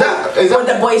 Is that?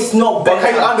 But it's not better. But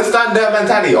can you understand their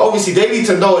mentality? Obviously they need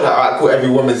to know that alright, cool,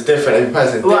 every woman's different, every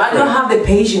person's different. Well, I don't have the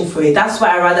patience for it. That's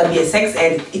why I'd rather be a sex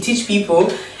ed. I teach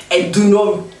people and do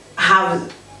not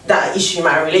have that issue in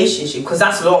my relationship because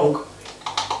that's long.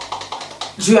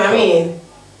 Do you know what I mean?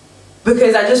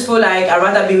 Because I just feel like I'd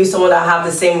rather be with someone that have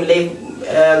the same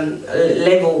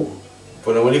level.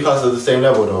 But then when you class at the same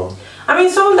level though? I mean,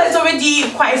 someone that's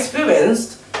already quite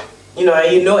experienced, you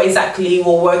know exactly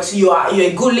what works. You're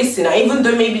a good listener, even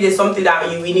though maybe there's something that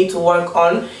we need to work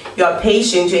on. You're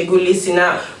patient, you're a good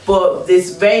listener, but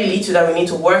there's very little that we need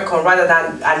to work on rather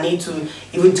than I need to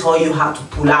even tell you how to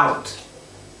pull out.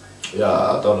 Yeah,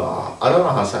 I don't know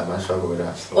how some man struggle with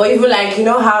that. So. Or even like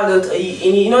how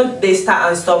they start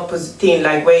and stop thing,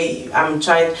 like where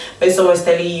when someone's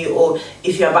telling you, or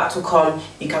if you're about to come,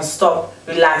 you can stop,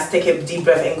 relax, take a deep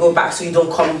breath and go back so you don't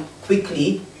come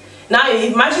quickly. Now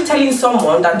imagine telling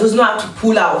someone that does not have to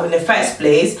pull out in the first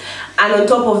place, and on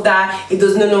top of that, it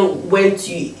does not know when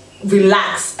to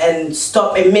relax and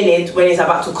stop a minute when it's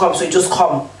about to come, so it just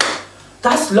come.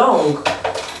 That's long.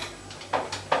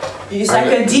 It's like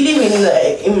a dealing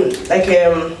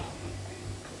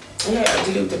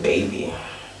dealing with the baby.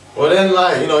 Well then,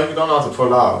 if you don't know how to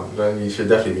pull out, then you should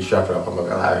definitely be strapping up. I'm not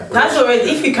gonna lie. That's already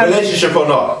if you can. Relationship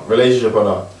or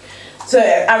not. So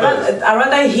I'd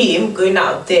rather him going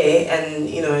out there and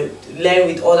learn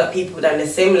with other people that are the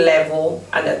same level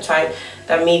and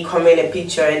that me come in a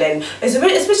picture and then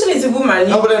especially as a woman.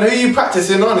 No, but then who are you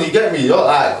practicing on? You get me? You're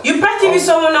like you practice with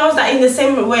someone else that in the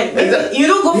same way. You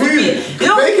don't go for PhD.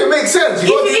 Make it make sense. If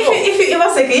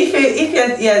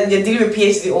you're dealing with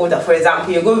PhD holder, for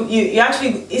example, you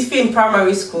actually if you're in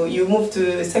primary school, you move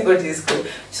to secondary school.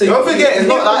 So don't forget, it's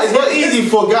not easy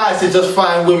for guys to just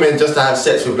find women just to have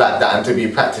sex with like that and to be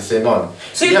practicing on.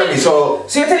 So you're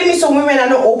telling me some women are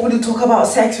not open to talk about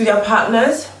sex with their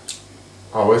partners?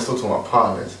 Oh, we're still talking about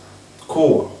partners.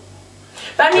 Cool.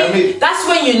 But I mean, that's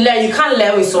when you learn. You can't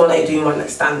learn with someone that you're doing one night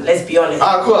stand. Let's be honest.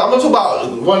 Alright, cool. I'm gonna talk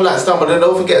about one night stand, but then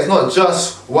don't forget, it's not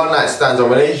just one night stands or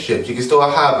relationships. You can still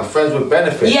have friends with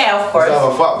benefits. Yeah, of course. You can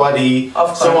have a fuck buddy, Of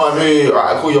course. someone who,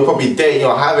 alright, cool, you're probably dating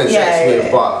or having sex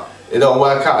with, but it don't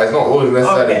work out. It's not always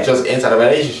necessarily just inside a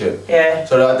relationship. Yeah.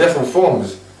 So there are different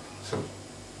forms. So,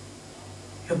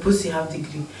 Your pussy have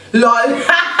degree. Lol.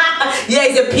 Yeah,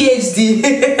 it's a PhD.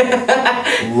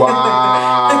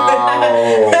 wow.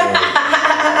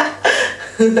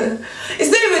 It's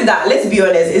not even that, let's be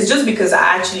honest. It's just because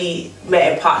I actually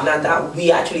met a partner that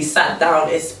we actually sat down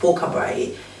and spoke about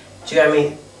it. Do you know what I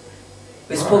mean?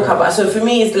 We spoke about. So for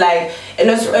me, it's like, and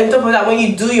on top of that, when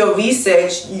you do your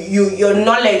research, your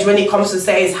knowledge when it comes to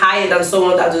sex is higher than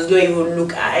someone that does not even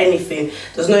look at anything,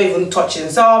 does not even touch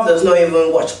himself, does not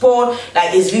even watch porn.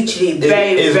 Like, it's literally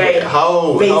very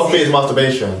how healthy is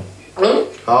masturbation?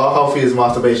 How healthy is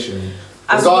masturbation?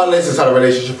 Regardless inside a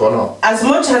relationship or not. As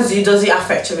much as it does, it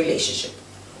affect your relationship.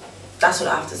 That's what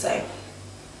I have to say.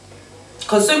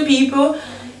 Because some people,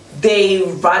 they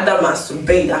rather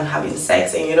masturbate than having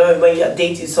sex, and you know, when you're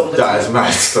dating somebody, that is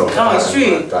mad stuff. No, it's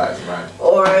true. That is mad.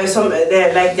 Or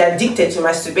they're addicted to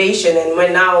masturbation, and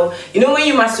when now, you know, when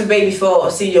you masturbate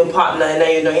before seeing your partner, and now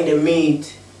you're not in the mood,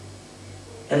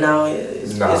 and now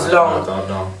it's long.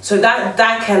 No. So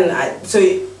that can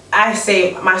I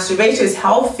say masturbation is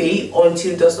healthy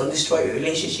until it does not destroy your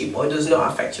relationship or does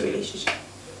not affect your relationship.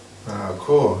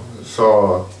 Cool.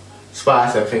 So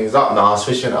spicing things up now,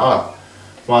 switching it up.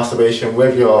 Masturbation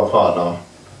with your partner.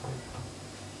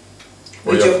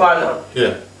 With your partner?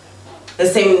 Yeah. The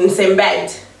same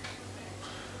bed.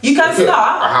 You can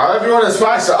start. However you want to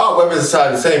spice it up, whether it's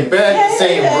inside the same bed, the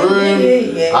same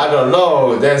room. Yeah. I don't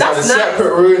know. Then inside a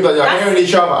separate room that you're hearing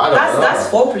each other. I don't know. That's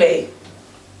foreplay.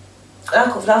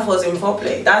 That was in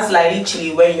foreplay. That's like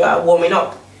literally when you are warming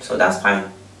up. So that's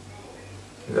fine.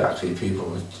 Exactly,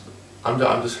 people. I'm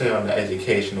just here on the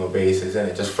educational basis,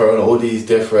 innit? Just throwing all these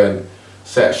different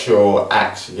sexual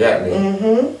acts, you get me?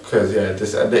 Because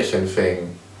this addiction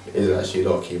thing is actually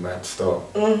low-key mad stuff.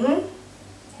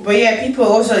 But yeah, people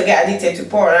also get addicted to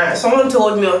porn. Right? Someone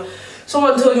told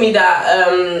me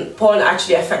that porn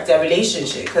actually affects their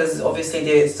relationship because obviously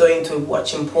they're so into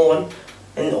watching porn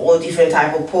and all different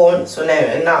type of porn. So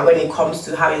now when it comes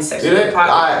to having sex with a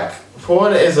partner,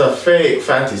 porn is a fake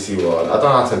fantasy world. I don't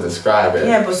know how to describe it.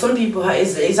 Yeah, but some people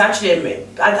it's actually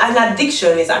an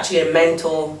addiction is actually a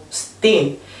mental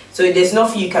thing. So there's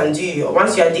nothing you can do.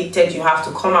 Once you're addicted, you have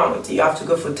to come out with it. You have to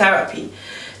go for therapy.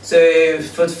 So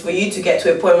for you to get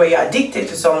to a point where you're addicted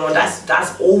to someone,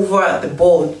 that's over the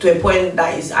board, to a point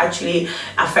that is actually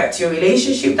affect your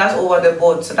relationship. That's over the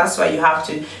board. So that's why you have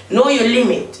to know your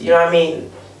limit. You know what I mean?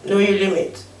 Know your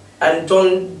limit, and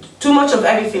don't too much of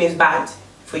everything is bad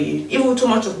for you. Even too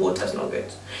much of water is not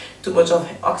good. Too much of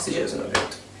oxygen is not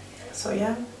good. So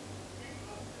yeah.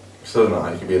 So no,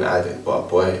 you can be an addict, but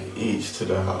boy, each to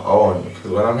their own. Because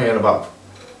when I'm hearing about,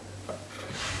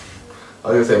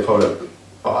 I was gonna say public.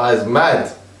 Oh, it's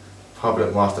mad.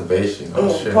 Public masturbation.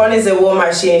 Porn is a war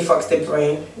machine, it fucks the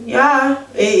brain. Yeah,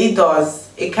 it does.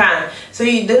 It can. So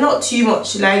they're not too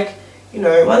much, like, you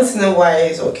know, once in a while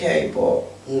is okay, but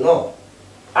no.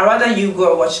 I'd rather you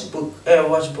go and watch a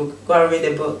book, go and read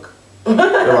a book.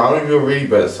 How many people read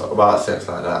books about sex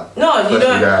like that? No, you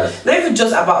don't. Guys. Not even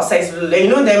just about sex. You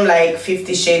know them like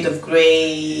 50 Shades of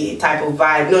Grey type of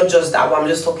vibe. Not just that one I'm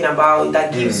just talking about.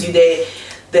 That gives you the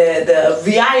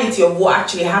reality of what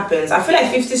actually happens. I feel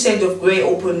like 50 Shades of Grey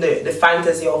opened the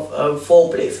fantasy of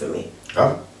foreplay for me.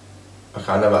 Oh,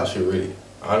 okay, I never actually really.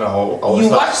 I know. You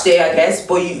watched it, I guess,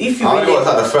 but if you read it, was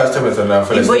like the first time it's enough.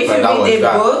 But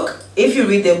if you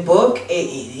read the book, it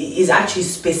is actually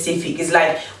specific. It's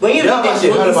like when you read the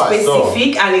book, it's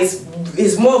specific and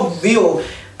it's more real.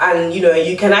 And you know,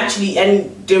 you can actually,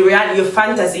 and the reality, your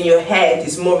fantasy in your head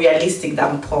is more realistic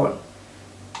than porn.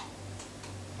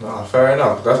 No, fair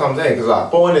enough. That's what I'm saying. Because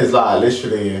like porn is like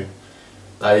literally,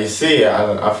 like you see it,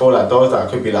 and I feel like those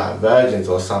that could be like virgins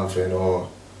or something, or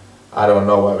I don't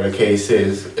know whatever the case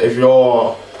is. If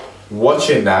you're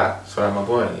watching that, sorry, my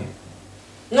boy.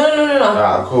 No.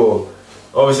 Alright, cool.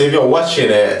 Obviously, if you're watching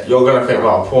it, you're gonna think,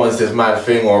 "Well, porn's this mad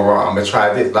thing," or "I'm gonna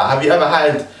try this." Like, have you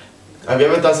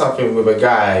ever done something with a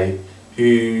guy who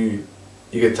you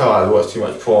could tell has watched too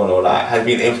much porn, or like has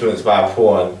been influenced by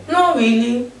porn? Not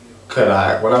really. Cause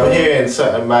like when I'm hearing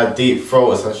certain mad deep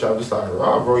throats and shit, I'm just like,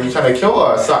 "Oh, bro, you trying to kill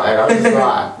her or something?" I'm just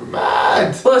like,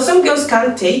 mad. Well, some girls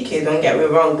can't take it. Don't get me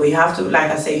wrong, but you have to,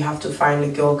 like I say, you have to find a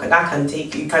girl that can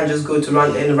take it. You can't just go to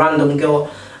a random girl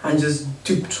and just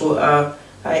deep throat her.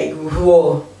 Like,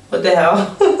 whoa, what the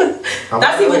hell?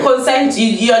 That's even consent.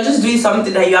 You're just doing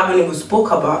something that you haven't even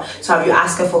spoke about. So have you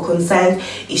asked her for consent?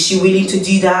 Is she willing to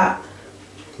do that?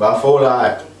 But I feel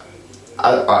like,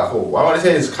 alright, cool. What I want to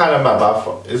say is kind of mad,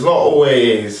 but it's not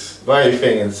always, not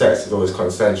everything in sex is always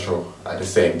consensual at the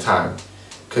same time.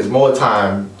 Because more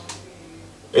time,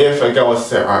 if a girl wants to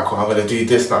say, alright, cool, I'm going to do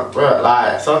this now, bro,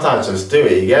 like, sometimes just do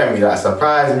it, you get me? Like,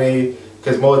 surprise me.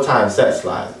 Because more time, sex,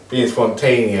 like, being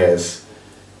spontaneous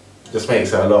just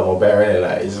makes it a lot more better, innit?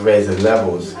 Like, it just raises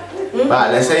levels. But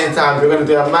at the same time, you're going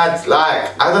to do a mad,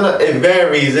 like, I don't know, it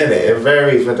varies, innit? It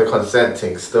varies with the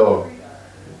consenting still.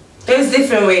 There's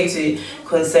different ways to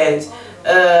consent.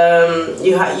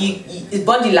 You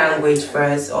body language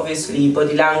first, obviously.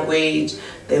 Body language,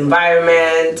 the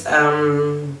environment,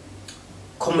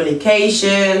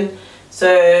 communication. So,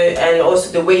 and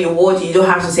also the way you word it. You don't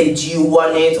have to say, do you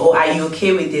want it, or are you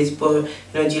okay with this? But,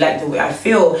 do you like the way I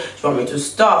feel? Do you want me to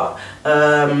stop?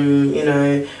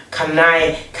 Can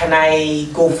I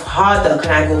go harder?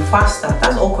 Can I go faster?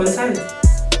 That's all consent.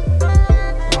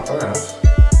 Oh, fair enough. So,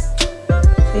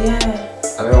 yeah.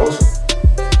 And then also,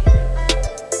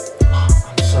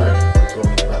 I'm sorry, I told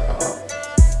me to wrap that up.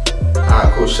 Alright,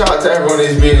 cool. Shout out to everyone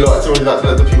who's been locked. Always like to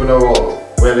let the people know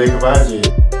where they can find you.